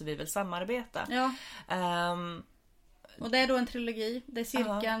så måste vi väl samarbeta. Ja. Och det är då en trilogi. Det är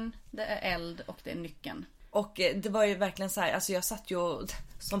cirkeln, det är eld och det är nyckeln. Och det var ju verkligen så här, alltså jag satt ju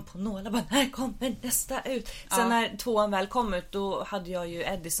som på nålar, bara, när kommer nästa ut? Sen när tvåan väl kom ut, då hade jag ju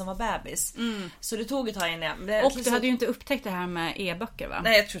Eddie som var bebis. Så det tog ett tag innan. Och du hade ju inte upptäckt det här med e-böcker, va?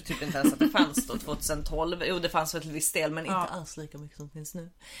 Nej, jag tror typ inte ens att det fanns då 2012. Jo, det fanns väl till viss del, men inte alls lika mycket som finns nu.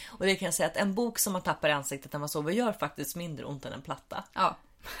 Och det kan jag säga att en bok som man tappar i ansiktet när man sover gör faktiskt mindre ont än en platta. Ja.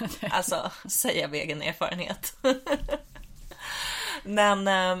 Alltså, säger av egen erfarenhet.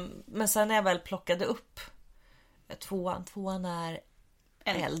 Men sen när jag väl plockade upp tvåan är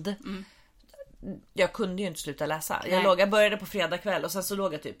eld. Jag kunde ju inte sluta läsa. Jag började på fredag kväll och sen så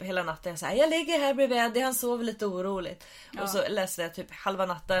låg jag typ hela natten så här, jag ligger här bredvid Eddie, han sover lite oroligt. Och så läste jag typ halva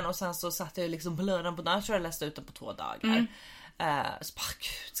natten och sen så satt jag liksom på lördagen på dagen, så jag läste ut den på 2 dagar. Så bara,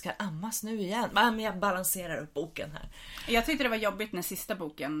 gud, ska jag ammas nu igen? Men jag balanserar upp boken här. Jag tyckte det var jobbigt när sista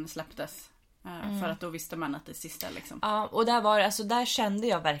boken släpptes. För att då visste man att det sista liksom. Ja, och där kände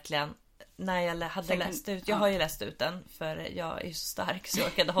jag verkligen när jag hade läst ut. Jag har ju läst ut den, för jag är ju så stark så jag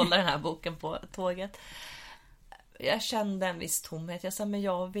orkade hålla den här boken på tåget. Jag kände en viss tomhet. Jag sa, men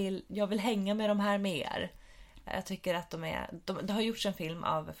jag vill hänga med de här mer. Jag tycker att det har gjorts en film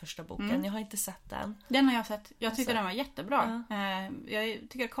av första boken. Jag har inte sett den. Den har jag sett. Jag tyckte den var jättebra. Jag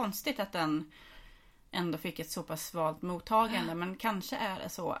tycker det är konstigt att den ändå fick ett så pass svalt mottagande. Men kanske är det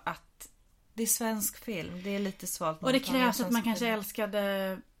så att det är svensk film. Det är lite svalt mottagande. Och det krävs att man kanske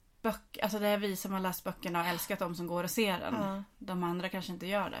älskade alltså det är vi som har läst böckerna och älskat dem som går och ser den. De andra kanske inte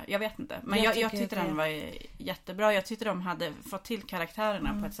gör det. Jag vet inte. Men jag tyckte den var jättebra. Jag tyckte de hade fått till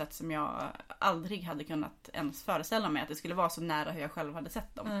karaktärerna på ett sätt som jag aldrig hade kunnat ens föreställa mig. Att det skulle vara så nära hur jag själv hade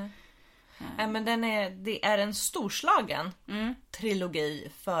sett dem. Men det är en storslagen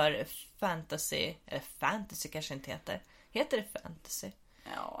trilogi för fantasy. Eller fantasy kanske inte heter. Heter det fantasy?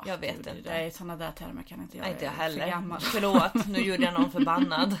 Ja, jag vet inte. Det är sådana där termer kan inte jag. Nej, inte jag heller. Förlåt, nu gjorde jag någon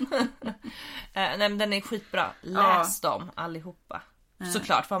förbannad. Nej, men den är skitbra. Läs dem allihopa.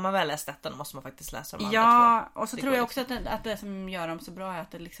 Såklart, för om man väl läst detta då måste man faktiskt läsa de andra två. Och så tror jag också att det som gör dem så bra är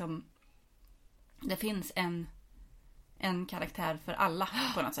att det liksom det finns en karaktär för alla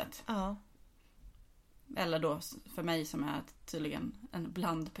på något sätt. Ja. Eller då för mig som är tydligen en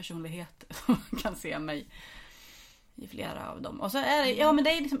blandpersonlighet som kan se mig i flera av dem. Och så är det, men det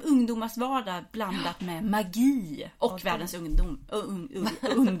är liksom ungdomars vardag blandat med magi och världens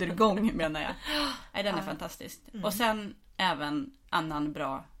undergång menar jag. Nej, den är fantastisk. Och sen även annan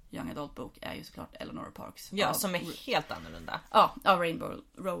bra young adult bok är ju såklart Eleanor Parks. Ja, som är helt annorlunda. Ja, av Rainbow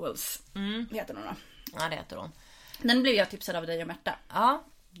Rowells heter hon då. Ja, det heter hon. Den blev jag tipsad av dig och Märta. Ja,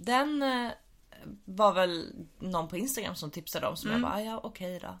 den var väl någon på Instagram som tipsade om som jag bara,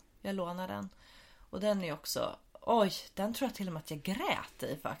 okej då. Jag lånar den. Och den är också, den tror jag till och med att jag grät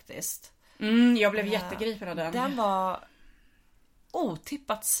i faktiskt. Jag blev jättegripen av den. Den var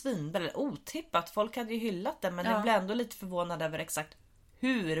otippat svinbra. Eller otippat, folk hade ju hyllat den. Men jag blev ändå lite förvånad över exakt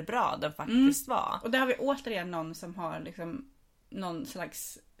hur bra den faktiskt var. Och där har vi återigen någon som har liksom någon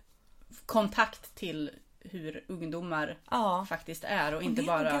slags kontakt till hur ungdomar faktiskt är. Och inte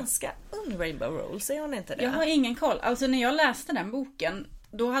bara... ganska ung Rainbow Rowell, säger hon inte det? Jag har ingen koll. Alltså när jag läste den boken,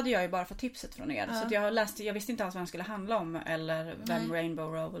 då hade jag ju bara fått tipset från er. Så att jag visste inte alls vad den skulle handla om. Eller vem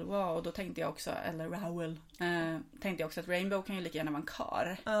Rainbow Rowell var. Och då tänkte jag också, eller Rowell, tänkte jag också att Rainbow kan ju lika gärna vara en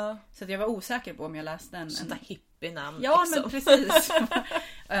kar. Så att jag var osäker på om jag läste en... Sånt där hippie-namn. Ja, liksom. Men precis.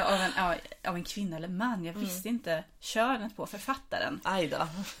 av en kvinna eller man. Jag visste inte könet på författaren. Aj då.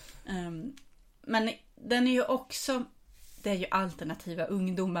 Men den är ju också... Det är ju alternativa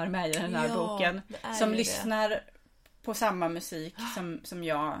ungdomar med i den här boken. Som lyssnar på samma musik som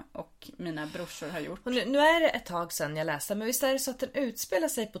jag och mina brorsor har gjort. Och nu är det ett tag sedan jag läste. Men visst är det så att den utspelar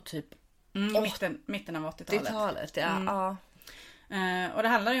sig på typ... mitten av 80-talet. 80-talet, ja. Och det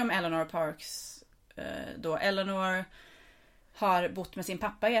handlar ju om Eleanor Parks. Då Eleanor har bott med sin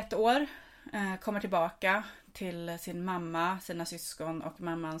pappa i 1 år. Kommer tillbaka till sin mamma, sina syskon och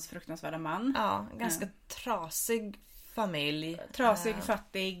mammans fruktansvärda man. Ja, ganska trasig familj. Trasig,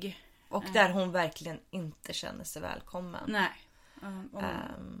 fattig. Och där hon verkligen inte känner sig välkommen. Nej.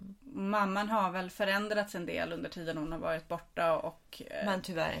 Mamman har väl förändrats en del under tiden hon har varit borta. Men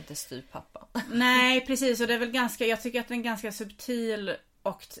tyvärr inte styvpappa. Nej, precis. Och det är väl jag tycker att det är en ganska subtil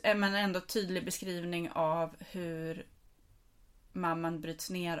men ändå tydlig beskrivning av hur mamman bryts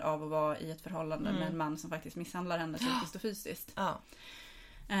ner av att vara i ett förhållande med en man som faktiskt misshandlar henne psykiskt och fysiskt. Ja.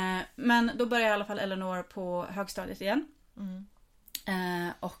 Men då börjar i alla fall Eleanor på högstadiet igen.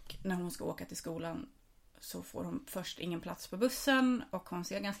 Och när hon ska åka till skolan så får hon först ingen plats på bussen och hon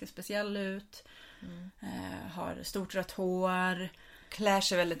ser ganska speciell ut. Har stort rött hår. Klär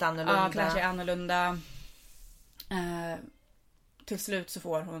sig väldigt annorlunda. Ja, klär sig annorlunda. Till slut så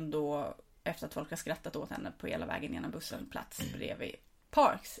får hon då, efter att folk har skrattat åt henne på hela vägen genom bussen, plats bredvid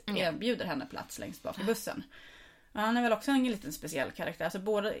Parks. Erbjuder henne plats längst bak i bussen. Och han är väl också en liten speciell karaktär.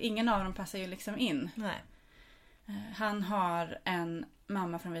 Alltså ingen av dem passar ju liksom in. Nej. Han har en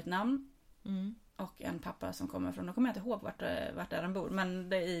mamma från Vietnam och en pappa som kommer från, jag kommer inte ihåg vart där han bor, men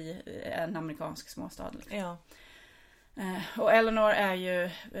det är i en amerikansk småstad. Liksom. Ja. Och Eleanor är ju,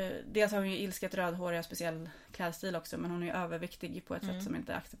 dels har hon ju ilsket rödhåriga och speciell klädstil också, men hon är ju överviktig på ett sätt som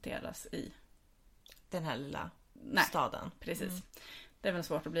inte accepteras i den här lilla staden. Precis. Det är väl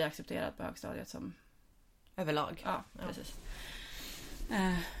svårt att bli accepterad på högstadiet som överlag. Ja, precis.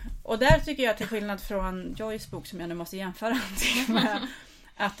 Och där tycker jag, till skillnad från Joyce bok som jag nu måste jämföra med,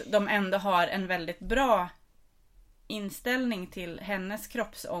 att de ändå har en väldigt bra inställning till hennes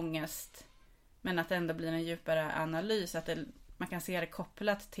kroppsångest, men att det ändå blir en djupare analys, att man kan se det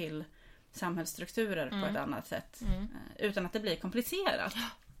kopplat till samhällsstrukturer på ett annat sätt utan att det blir komplicerat.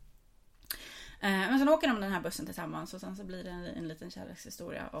 Men sen åker de den här bussen tillsammans och sen så blir det en liten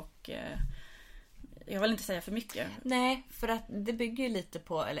kärlekshistoria och jag vill inte säga för mycket. Nej, för att det bygger ju lite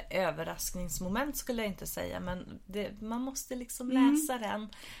på, eller överraskningsmoment skulle jag inte säga, men man måste liksom läsa den.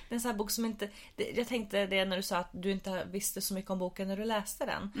 Det är en sån här bok som inte... jag tänkte det när du sa att du inte visste så mycket om boken när du läste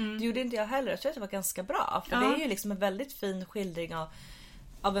den. Det gjorde inte jag heller. Jag tror att det var ganska bra. För det är ju liksom en väldigt fin skildring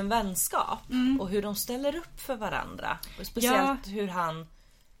av en vänskap. Och hur de ställer upp för varandra. Och speciellt hur han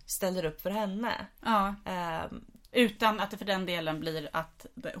ställer upp för henne. Ja. Utan att det för den delen blir att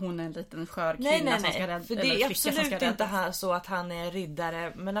hon är en liten skör kvinna som ska rädda. För det är absolut inte så att han är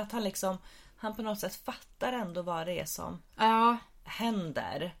riddare, men att han liksom, han på något sätt fattar ändå vad det är som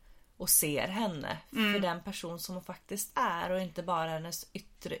händer och ser henne för den person som hon faktiskt är och inte bara hennes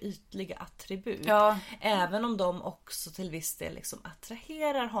ytliga attribut. Ja. Även om de också till viss del liksom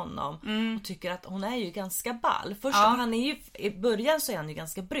attraherar honom och tycker att hon är ju ganska ball. Först han är ju, i början så är han ju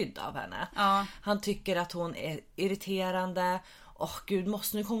ganska brydd av henne. Ja. Han tycker att hon är irriterande. Gud,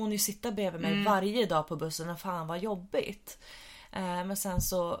 nu kommer hon ju sitta bredvid mig varje dag på bussen och fan vad jobbigt. Men sen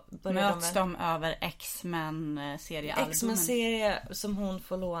så börjar möts de över X-Men-seriealbumen. X-Men-serie som hon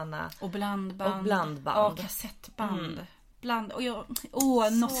får låna. Och blandband. Och kassettband. Det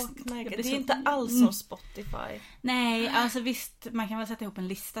är inte alls som Spotify. Nej, alltså visst, man kan väl sätta ihop en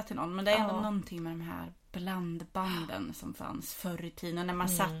lista till någon. Men det är ändå någonting med de här blandbanden som fanns förr i tiden. När man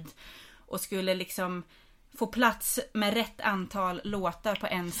satt och skulle liksom få plats med rätt antal låtar på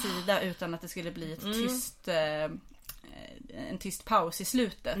en sida utan att det skulle bli ett en tyst paus i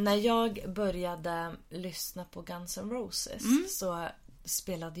slutet. När jag började lyssna på Guns N' Roses så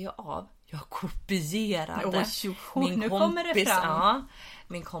spelade jag av. Jag kopierade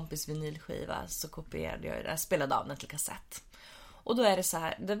min kompis vinylskiva, så kopierade jag det, spelade av den till kassett. Och då är det så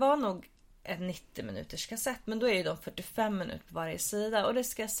här, det var nog en 90 minuters kassett, men då är ju de 45 minuter på varje sida, och det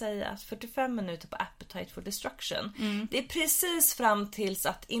ska jag säga att 45 minuter på Appetite for Destruction, det är precis fram tills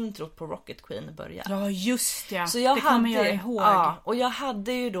att introt på Rocket Queen börjar. Ja, just det. Så det kommer jag ihåg. Ja, och jag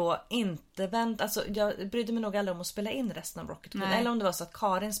hade ju då inte alltså jag brydde mig nog aldrig om att spela in resten av Rocket Queen. Nej. Eller om det var så att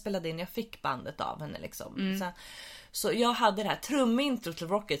Karin spelade in, jag fick bandet av henne liksom. Så jag hade det här trumintro till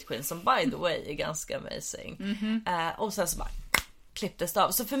Rocket Queen som by the way är ganska amazing. Och sen så bara klipptes det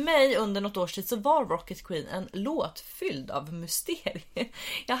av. Så för mig under något års tid så var Rocket Queen en låt fylld av mysterier.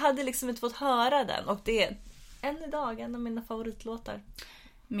 Jag hade liksom inte fått höra den, och det är än idag en av mina favoritlåtar.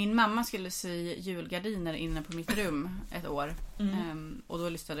 Min mamma skulle sy julgardiner inne på mitt rum ett år. Och då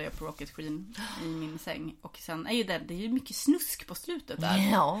lyssnade jag på Rocket Queen i min säng. Och sen är ju det är ju mycket snusk på slutet där.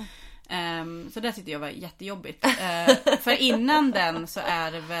 Ja. Så det tyckte jag var jättejobbigt. För innan den så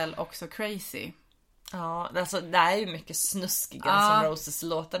är det väl också Crazy. Ja, alltså det är ju mycket snusk i Guns N' Roses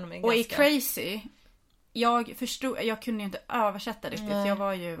låtar. Och i Crazy, jag kunde ju inte översätta riktigt. Nej. Jag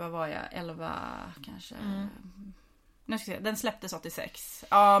var ju, 11 kanske. Nu ska jag se, den släpptes 86.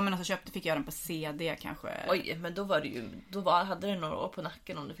 Ja, men alltså fick jag den på CD kanske. Oj, men då var det ju, hade du några år på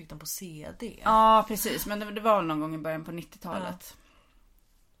nacken om du fick den på CD. Ja, precis, men det var någon gång i början på 90-talet.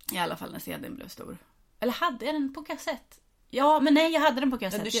 I alla fall när CDn blev stor. Eller hade jag den på kassett? Ja, men nej, jag hade den på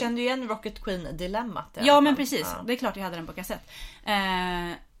kassett. Men du kände ju igen Rocket Queen-dilemmat. Ja, men precis. Ja. Det är klart jag hade den på kassett.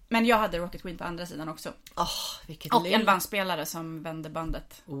 Men jag hade Rocket Queen på andra sidan också. Och en bandspelare som vände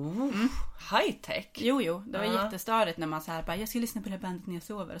bandet. High tech. Jo, det var jättestörigt när man så här bara, jag ska lyssna på det här bandet när jag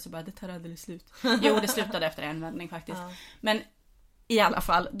sover, och så bara, det tar aldrig slut. Jo, det slutade efter en vändning faktiskt. Men i alla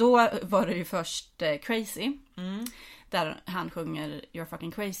fall, då var det ju först Crazy. Där han sjunger You're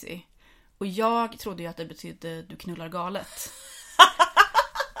fucking crazy. Och jag trodde ju att det betydde du knullar galet.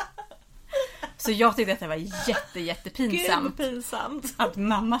 Så jag tyckte att det var jättepinsamt. Pinsamt. Att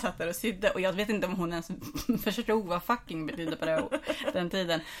mamma satt där och sydde. Och jag vet inte om hon ens förstod vad fucking betydde på den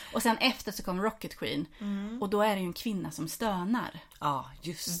tiden. Och sen efter så kom Rocket Queen. Och då är det ju en kvinna som stönar. Ja,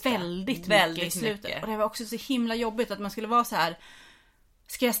 just det. Väldigt mycket i slutet. Mycket. Och det var också så himla jobbigt att man skulle vara så här.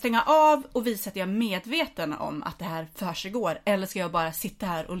 Ska jag stänga av och visa att jag är medveten om att det här försiggår? Eller ska jag bara sitta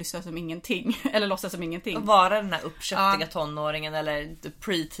här och lyssna som ingenting? Eller låtsas som ingenting? Och vara den här uppköptiga tonåringen eller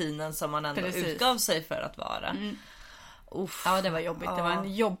pre-teenen som man ändå utgav sig för att vara. Ja, det var jobbigt. Det var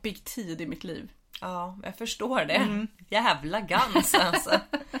en jobbig tid i mitt liv. Ja, jag förstår det. Jävla Guns alltså.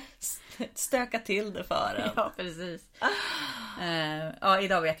 Stöka till det för en. Ja, precis.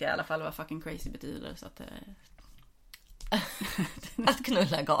 Idag vet jag i alla fall vad fucking crazy betyder. Så att... Att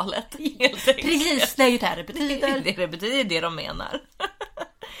knulla galet. Precis, det är ju det betyder. Det betyder det de menar.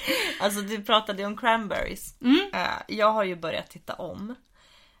 Alltså du pratade om Cranberries. Jag har ju börjat titta om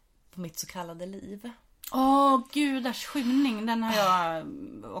på mitt så kallade liv. Gudars skymning. Den har jag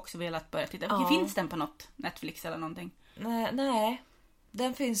också velat börja titta på. Finns den på något Netflix eller någonting? Nej.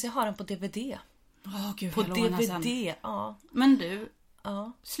 Den finns, jag har den på DVD. Gud, på DVD, ja. Men du,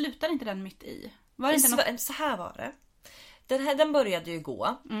 slutar inte den mitt i? Var det inte så här var det. Den började ju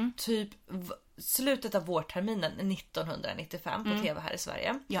gå typ slutet av vårterminen 1995 på tv här i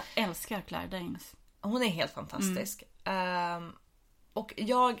Sverige. Jag älskar Claire Danes. Hon är helt fantastisk. Och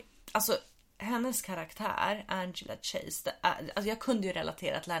alltså hennes karaktär Angela Chase, alltså jag kunde ju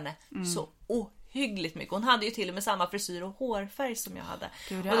relatera till henne så ohyggligt mycket. Hon hade ju till och med samma frisyr och hårfärg som jag hade.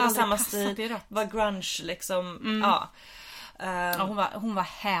 Gud, och det var samma stil, var grunge liksom. Ja. Hon var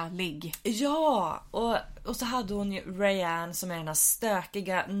härlig. Ja, och så hade hon ju Rayanne som är den här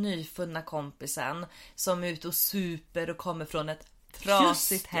stökiga nyfunna kompisen som är ute och super och kommer från ett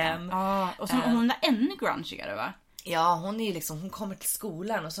trasigt hem. Ja, och så hon var ännu grungigare, va? Ja, hon är ju liksom, hon kommer till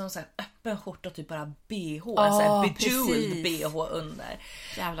skolan och så har hon så här öppen skjorta och typ bara BH, så här bejeweled BH under.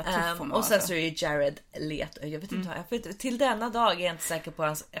 Jävla tuff hon var. Och sen så är ju Jared Leto, jag vet inte till denna dag är jag inte säker på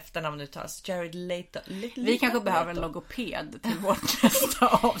hans efternamn uttalas. Jared Leto. Vi kanske behöver en logoped till vårt nästa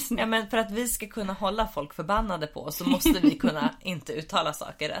avsnitt. Ja, men för att vi ska kunna hålla folk förbannade på så måste vi kunna inte uttala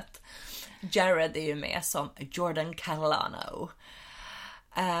saker rätt. Jared är ju med som Jordan Catalano.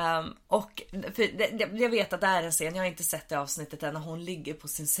 Och jag vet att det är en scen, jag har inte sett det avsnittet än, när hon ligger på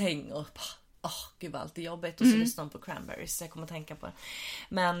sin säng och gud vad allt är jobbigt och så lyssnar hon på Cranberries, så jag kommer att tänka på det.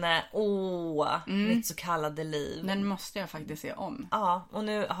 Men mitt så kallade liv, den måste jag faktiskt se om. Ja, och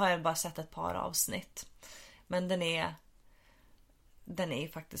nu har jag bara sett ett par avsnitt, men den är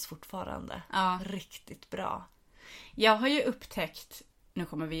faktiskt fortfarande riktigt bra. Jag har ju upptäckt, nu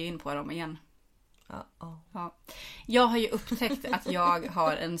kommer vi in på dem igen. Ja. Jag har ju upptäckt att jag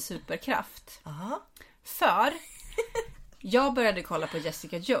har en superkraft. Aha. För jag började kolla på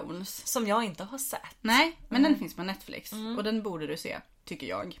Jessica Jones. Som jag inte har sett. Nej, men den finns på Netflix. Och den borde du se, tycker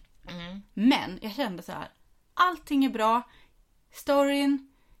jag. Men jag kände så här: allting är bra.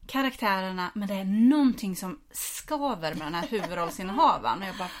 Storyn, karaktärerna, men det är någonting som skaver med den här huvudrollsinnehavaren. Och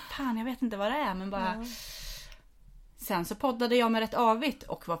jag bara, fan, jag vet inte vad det är, men bara... Sen så poddade jag med rätt avigt,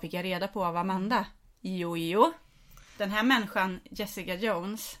 och vad fick jag reda på av Amanda? Jo. Den här människan, Jessica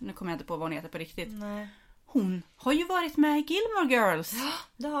Jones, nu kommer jag inte på vad hon heter på riktigt. Nej. Hon har ju varit med i Gilmore Girls. Ja,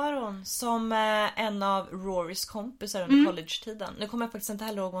 det har hon. Som en av Rorys kompisar under college-tiden. Nu kommer jag faktiskt inte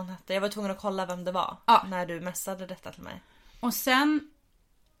heller ihåg vad hon hette. Jag var tvungen att kolla vem det var när du messade detta till mig. Och sen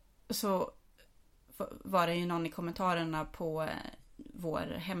så var det ju någon i kommentarerna på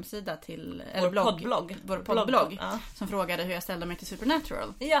vår hemsida till vår poddblogg som frågade hur jag ställde mig till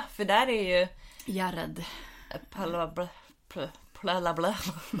Supernatural. Ja, för där är ju Jared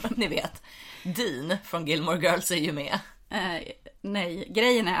ni vet, Dean från Gilmore Girls är ju med. Nej,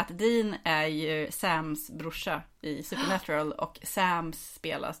 grejen är att Dean är ju Sams brorsa i Supernatural, och Sam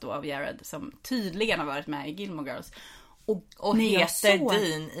spelas då av Jared, som tydligen har varit med i Gilmore Girls. Och heter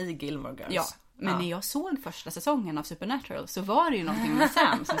Dean i Gilmore Girls. Ja. Men när jag såg första säsongen av Supernatural så var det ju någonting med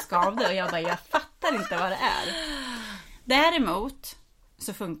Sam som skavde, och jag fattar inte vad det är. Däremot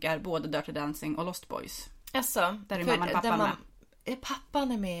så funkar både Dirty Dancing och Lost Boys. Alltså, där är mamman och pappan med.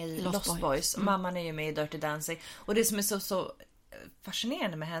 Pappan är med i Lost Boys och mamman är ju med i Dirty Dancing. Och det som är så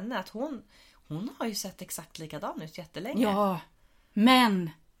fascinerande med henne, att hon har ju sett exakt likadan ut jättelänge. Ja, men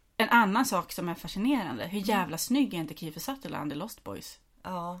en annan sak som är fascinerande, hur jävla snygg är inte Kiefer Sutherland i Lost Boys?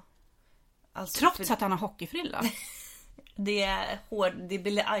 Ja. Alltså, trots att han har hockeyfrilla. Det är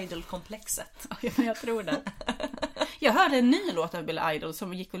Billy Idol-komplexet. Ja, men jag tror det. Jag hörde en ny låt av Billy Idol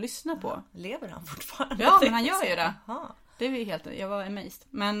som gick att lyssna på. Lever han fortfarande? Ja, men han gör ju det. Aha. Det är helt, jag var amazed.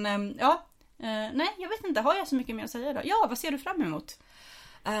 Men nej, jag vet inte. Har jag så mycket mer att säga då? Ja, vad ser du fram emot?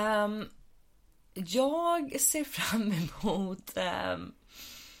 Jag ser fram emot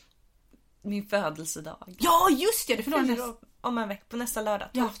min födelsedag. Ja, just det. Det förlorar om en vecka, på nästa lördag,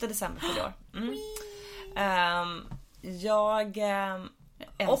 12 december för år. Jag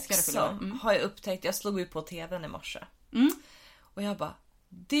också har jag upptäckt, jag slog ju på tvn i morse. Och jag bara,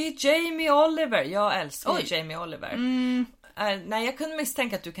 det är Jamie Oliver. Jag älskar Jamie Oliver. Nej, jag kunde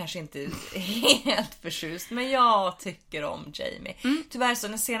misstänka att du kanske inte är helt förtjust, men jag tycker om Jamie. Tyvärr så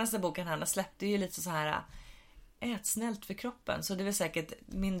den senaste boken han släppte ju lite så här ätsnällt för kroppen, så det är väl säkert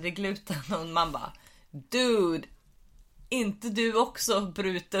mindre gluten, och man bara, dude, inte du också,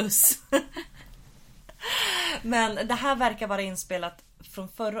 Brutus. Men det här verkar vara inspelat från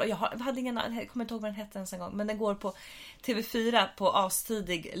förra. Jag kommer inte ihåg vad den hette ens en gång, men den går på TV4 på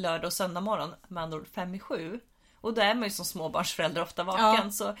astidig lördag och söndag morgon, med andra ord 5:07. Och då är man ju som småbarnsförälder ofta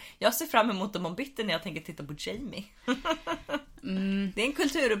vaken. Så jag ser fram emot dem om bitten när jag tänker titta på Jamie. Det är en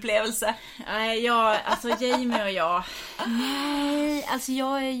kulturupplevelse. Nej, alltså Jamie och jag. Nej, alltså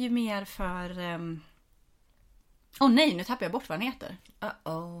jag är ju mer för... nej, nu tappar jag bort vad han heter. Det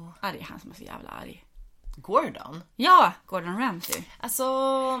är han som är så jävla arg. Gordon? Ja, Gordon Ramsay. Alltså...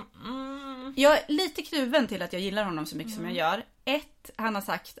 Jag är lite kluven till att jag gillar honom så mycket som jag gör. 1, han har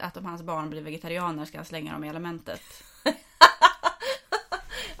sagt att om hans barn blir vegetarianer ska han slänga dem i elementet.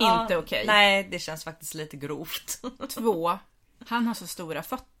 Inte okej. Nej, det känns faktiskt lite grovt. 2, han har så stora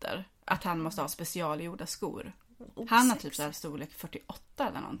fötter att han måste ha specialgjorda skor. Han har typ så här storlek 48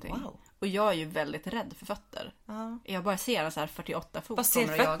 eller någonting. Wow. Och jag är ju väldigt rädd för fötter. Jag bara ser en så här 48 fot. Vad ser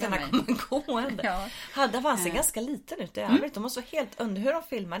fötterna kommer gående. Hadda fanns sig ganska liten ut i övrigt. De måste vara helt under hur de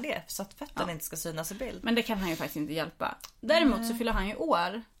filmar det. Så att fötterna inte ska synas i bild. Men det kan han ju faktiskt inte hjälpa. Däremot så fyller han ju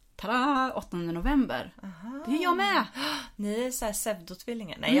år. Tada, 8 november. Det är jag med. Ni är så här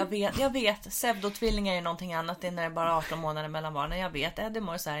pseudotvillingar. Nej, jag vet. Pseudotvillingar är någonting annat. Det är när det är bara 18 månader mellan barnen. Jag vet. Eddie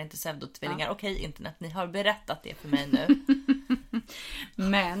Morris är inte pseudotvillingar. Okej, internet. Ni har berättat det för mig nu.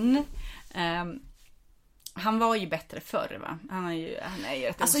 Men han var ju bättre förr, va? Han är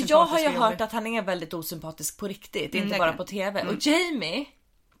ju alltså jag har ju hört att han är väldigt osympatisk på riktigt. Inte bara på tv. Och Jamie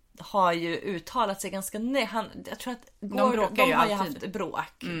har ju uttalat sig ganska jag tror att de har ju haft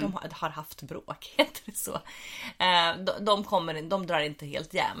bråk. De har haft bråk, heter det så. De drar inte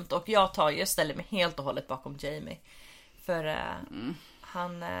helt jämnt. Och jag ställer mig helt och hållet bakom Jamie. För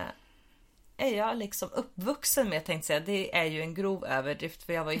han är jag liksom uppvuxen med, jag tänkte säga. Det är ju en grov överdrift,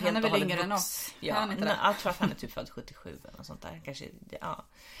 för jag var ju helt och hållet yngre än oss. Ja, jag tror att han är typ född 77 eller något sånt där. Kanske, ja.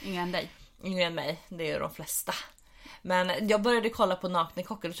 Yngre än dig. Yngre än mig, det är ju de flesta. Men jag började kolla på Nakna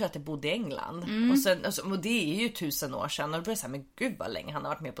kockar, då tror jag att jag bodde i England. Och det är ju 1000 år sedan. Och då började jag säga, men gud vad länge han har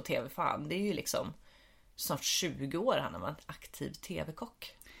varit med på tv. Fan, det är ju liksom snart 20 år han har varit aktiv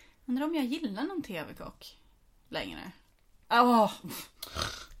tv-kock. Undrar om jag gillar någon tv-kock längre.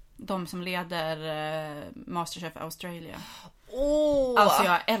 De som leder Masterchef Australia. Alltså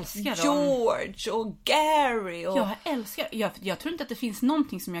jag älskar dem. George och Gary och... Jag älskar. Jag tror inte att det finns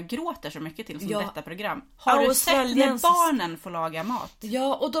någonting som jag gråter så mycket till som detta program. Har du sett när barnen får laga mat?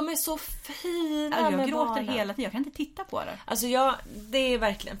 Ja, och de är så fina. Jag gråter hela tiden. Jag kan inte titta på det. Alltså det är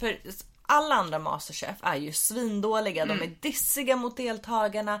verkligen... För alla andra Masterchef är ju svindåliga. De är dissiga mot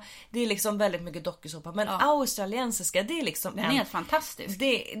deltagarna. Det är liksom väldigt mycket dokusåpa. Men australiensiska, det är liksom... Den är helt fantastisk.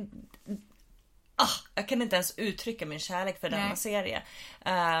 Jag kan inte ens uttrycka min kärlek för denna serie.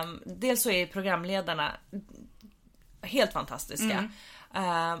 Dels så är programledarna helt fantastiska.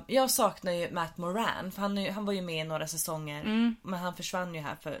 Jag saknar ju Matt Moran, för han var ju med i några säsonger. Men han försvann ju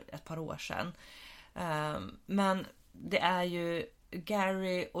här för ett par år sedan. Men det är ju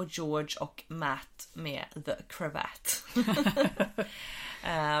Gary och George och Matt med The Cravat.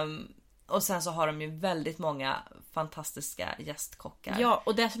 Och sen så har de ju väldigt många fantastiska gästkockar. Ja,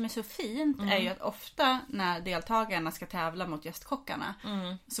 och det som är så fint är ju att ofta när deltagarna ska tävla mot gästkockarna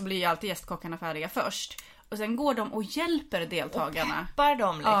så blir ju alltid gästkockarna färdiga först. Och sen går de och hjälper deltagarna. Och peppar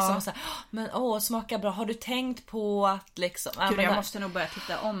dem liksom. Och så här, men smakar bra. Har du tänkt på att liksom... Gud, jag måste nog börja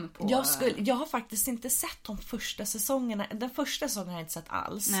titta om på... Jag har faktiskt inte sett de första säsongerna. Den första säsongen har jag inte sett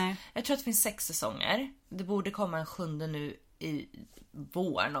alls. Nej. Jag tror att det finns 6 säsonger. Det borde komma en 7:e nu i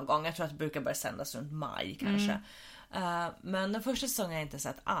vår någon gång. Jag tror att det brukar börja sändas runt maj kanske. Men den första säsongen har jag inte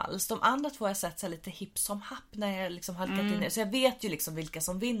sett alls. De andra 2 har jag sett så lite hipp som happ när jag liksom halkat in. Så jag vet ju liksom vilka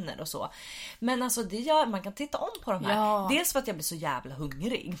som vinner och så. Men alltså det gör, man kan titta om på de här. Ja. Dels för att jag blir så jävla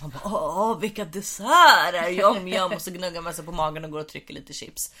hungrig. Man bara, vilka desserter. Jag måste gnugga mig på magen och gå och trycka lite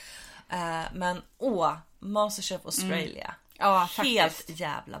chips. Men Masterchef Australia. Ja, helt faktiskt.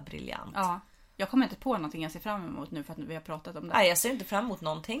 Jävla briljant. Ja. Jag kommer inte på någonting jag ser fram emot nu för att vi har pratat om det. Nej, jag ser inte fram emot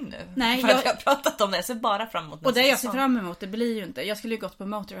någonting nu. Nej, för att jag har pratat om det. Jag ser bara fram emot och det jag ser fram emot, det blir ju inte. Jag skulle ju gått på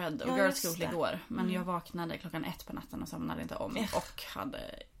Motorhead och Girls School det. igår. Men jag vaknade 1:00 på natten och somnade inte om. Och hade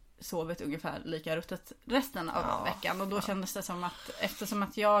sovit ungefär lika ruttet resten av veckan. Och då kändes det som att, eftersom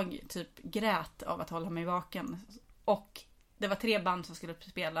att jag typ grät av att hålla mig vaken. Och det var 3 band som skulle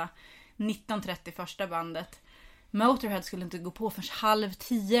spela. 19:30 första bandet. Motorhead skulle inte gå på förrän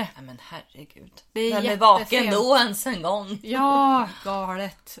 9:30. Nej men herregud. Det är jättesent. Vaken då ens en gång. Ja,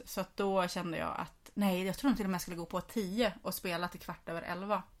 galet. Så att då kände jag att nej, jag tror till och med jag skulle gå på 10 och spela till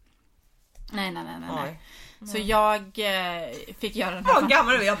 11:15. Nej. Så jag fick göra den här.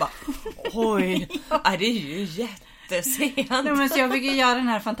 Gammal och jag bara oj. Ja. Det är ju jättesent. Nej, men så jag fick göra den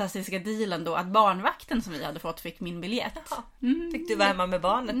här fantastiska dealen då att barnvakten som vi hade fått fick min biljett. Fick du vara hemma med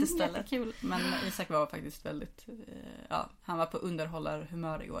barnet istället? Jättekul. Men Isak var faktiskt väldigt han var på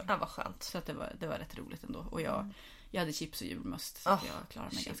underhållarhumör igår. Ja, vad skönt. Så att det var rätt roligt ändå. Och jag hade chips och julmust så att jag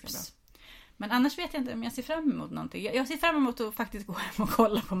klarade mig ganska bra. Men annars vet jag inte om jag ser fram emot någonting. Jag ser fram emot att faktiskt gå hem och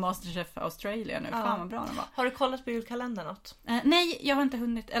kolla på Masterchef Australia nu. Fan vad bra den var. Har du kollat på julkalendern något? Nej, jag har inte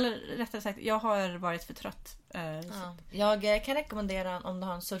hunnit. Eller rättare sagt, jag har varit för trött. Jag kan rekommendera om du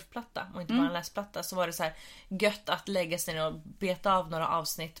har en surfplatta och inte bara en läsplatta, så var det så här gött att lägga sig ner och beta av några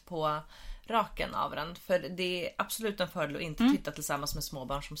avsnitt på raken av den. För det är absolut en fördel att inte titta tillsammans med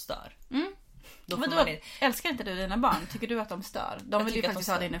småbarn som stör. Älskar inte du dina barn? Tycker du att de stör? De vill ju faktiskt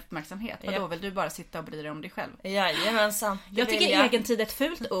ha din uppmärksamhet. Och då vill du bara sitta och bry dig om dig själv? Jajamensan. Jag tycker egentid är ett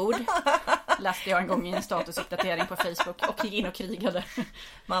fult ord. Läste jag en gång i en statusuppdatering på Facebook och gick in och krigade.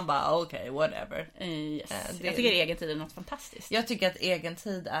 Man bara okej, whatever. Yes. Jag tycker egen tid är något fantastiskt. Jag tycker att egen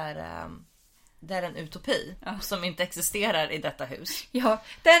tid är det är en utopi som inte existerar i detta hus. Ja,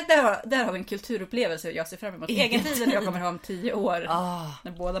 där har vi en kulturupplevelse jag ser fram emot. Egen tiden jag kommer ha om 10 år.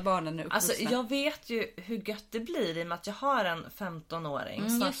 När båda barnen är uppvuxna. Alltså jag vet ju hur gött det blir i och med att jag har en 15-åring,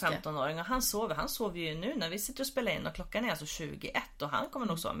 snart 15-åring. Och han sover ju nu när vi sitter och spelar in och klockan är alltså 21 och han kommer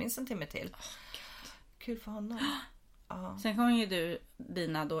nog sova minst en timme till. Kul för honom. Sen kommer ju du,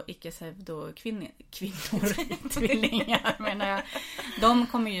 dina då kvinnor, tvillingar menar jag. De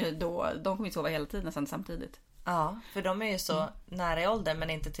kommer ju sova hela tiden sen samtidigt. Ja, för de är ju så nära i ålder men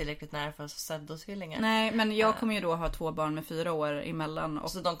inte tillräckligt nära för pseudotvillingar. Nej, men jag kommer ju då ha 2 barn med 4 år emellan.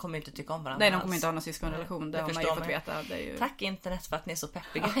 Och så de kommer inte tycka om varandra. Nej, de kommer inte ha någon syskonrelation. Det har man ju fått veta. Det är ju... Tack internet för att ni är så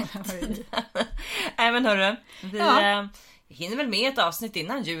peppiga. Nej men hörru, vi hinner väl med ett avsnitt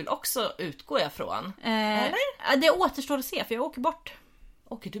innan jul också, utgår jag från. Eller? Det återstår att se för jag åker bort.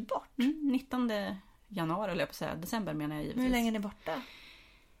 Åker du bort? 19 januari eller jag på att säga. December menar jag givetvis. Hur länge är ni borta?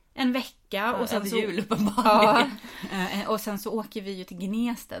 En vecka och sen så jul uppenbarligen. Och sen så åker vi ju till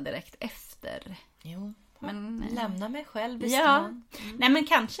Gnesta direkt efter. Jo. Men lämna mig själv i stan. Nej men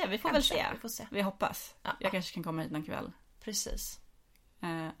kanske, vi får väl se. Vi hoppas. Ja. Jag kanske kan komma hit någon kväll. Precis.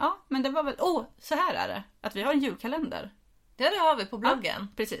 Ja, men det var väl så här är det att vi har en julkalender. Det har vi på bloggen. Ja,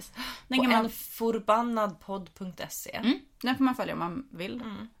 precis. Den på enforbannadpodd.se. Den får man följa om man vill.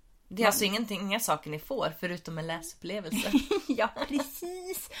 Det är alltså inga saker ni får förutom en läsupplevelse. Ja,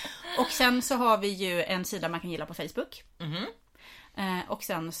 precis. Och sen så har vi ju en sida man kan gilla på Facebook. Och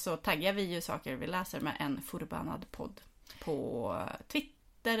sen så taggar vi ju saker vi läser med en förbannad podd. På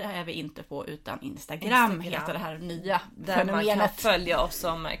Twitter är vi inte på utan Instagram. Heter det här nya där fenomenet. Man kan följa oss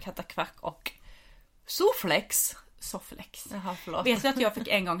som Katakvack och Soflex. Jaha, förlåt. Vet du att jag fick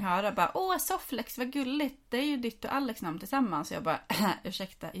en gång höra Soflex, vad gulligt. Det är ju ditt och Alex namn tillsammans. Så jag bara,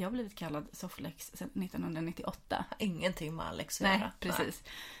 ursäkta, jag har blivit kallad Soflex sedan 1998. Ingenting med Alex att göra. Nej, precis.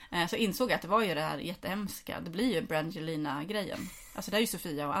 Så insåg jag att det var ju det här jättehemska. Det blir ju Brangelina-grejen. Alltså det är ju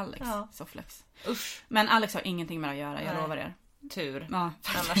Sofia och Alex, Soflex. Usch. Men Alex har ingenting med att göra, jag lovar er. Tur. Ja.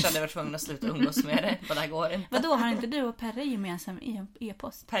 Annars hade jag varit tvungen att sluta umgås med det. Vad det här går inte. Vadå, har inte du och Perre gemensam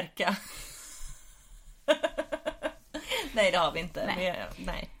e-post? Perka. Nej, det har vi inte.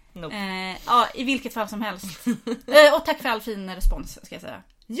 Nej. Nope. I vilket fall som helst. Och tack för all fin respons, ska jag säga.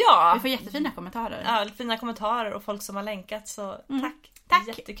 Ja. Vi får jättefina kommentarer. Ja, fina kommentarer och folk som har länkat. Så tack.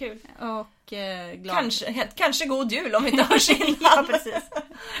 Jättekul. Och glad. Kanske god jul om vi inte hörs innan. Ja, precis.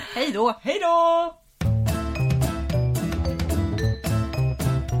 Hej då. Hej då.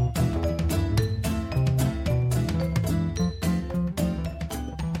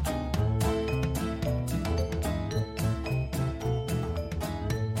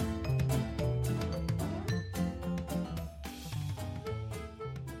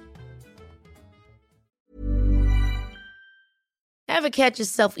 Ever catch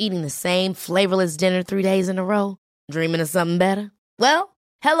yourself eating the same flavorless dinner 3 days in a row? Dreaming of something better? Well,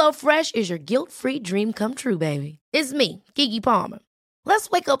 HelloFresh is your guilt-free dream come true, baby. It's me, Keke Palmer. Let's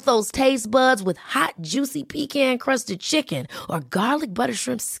wake up those taste buds with hot, juicy pecan-crusted chicken or garlic butter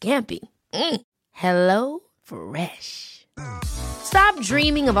shrimp scampi. Hello Fresh. Stop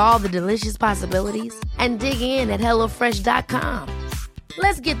dreaming of all the delicious possibilities and dig in at HelloFresh.com.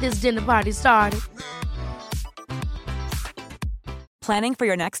 Let's get this dinner party started. Planning for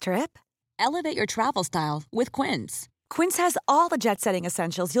your next trip? Elevate your travel style with Quince. Quince has all the jet-setting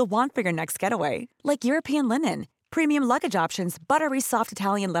essentials you'll want for your next getaway, like European linen, premium luggage options, buttery soft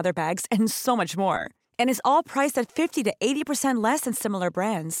Italian leather bags, and so much more. And is all priced at 50 to 80% less than similar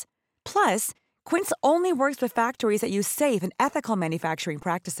brands. Plus, Quince only works with factories that use safe and ethical manufacturing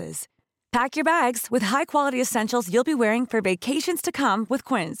practices. Pack your bags with high-quality essentials you'll be wearing for vacations to come with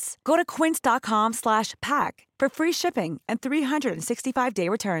Quince. Go to quince.com/pack for free shipping and 365-day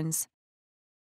returns.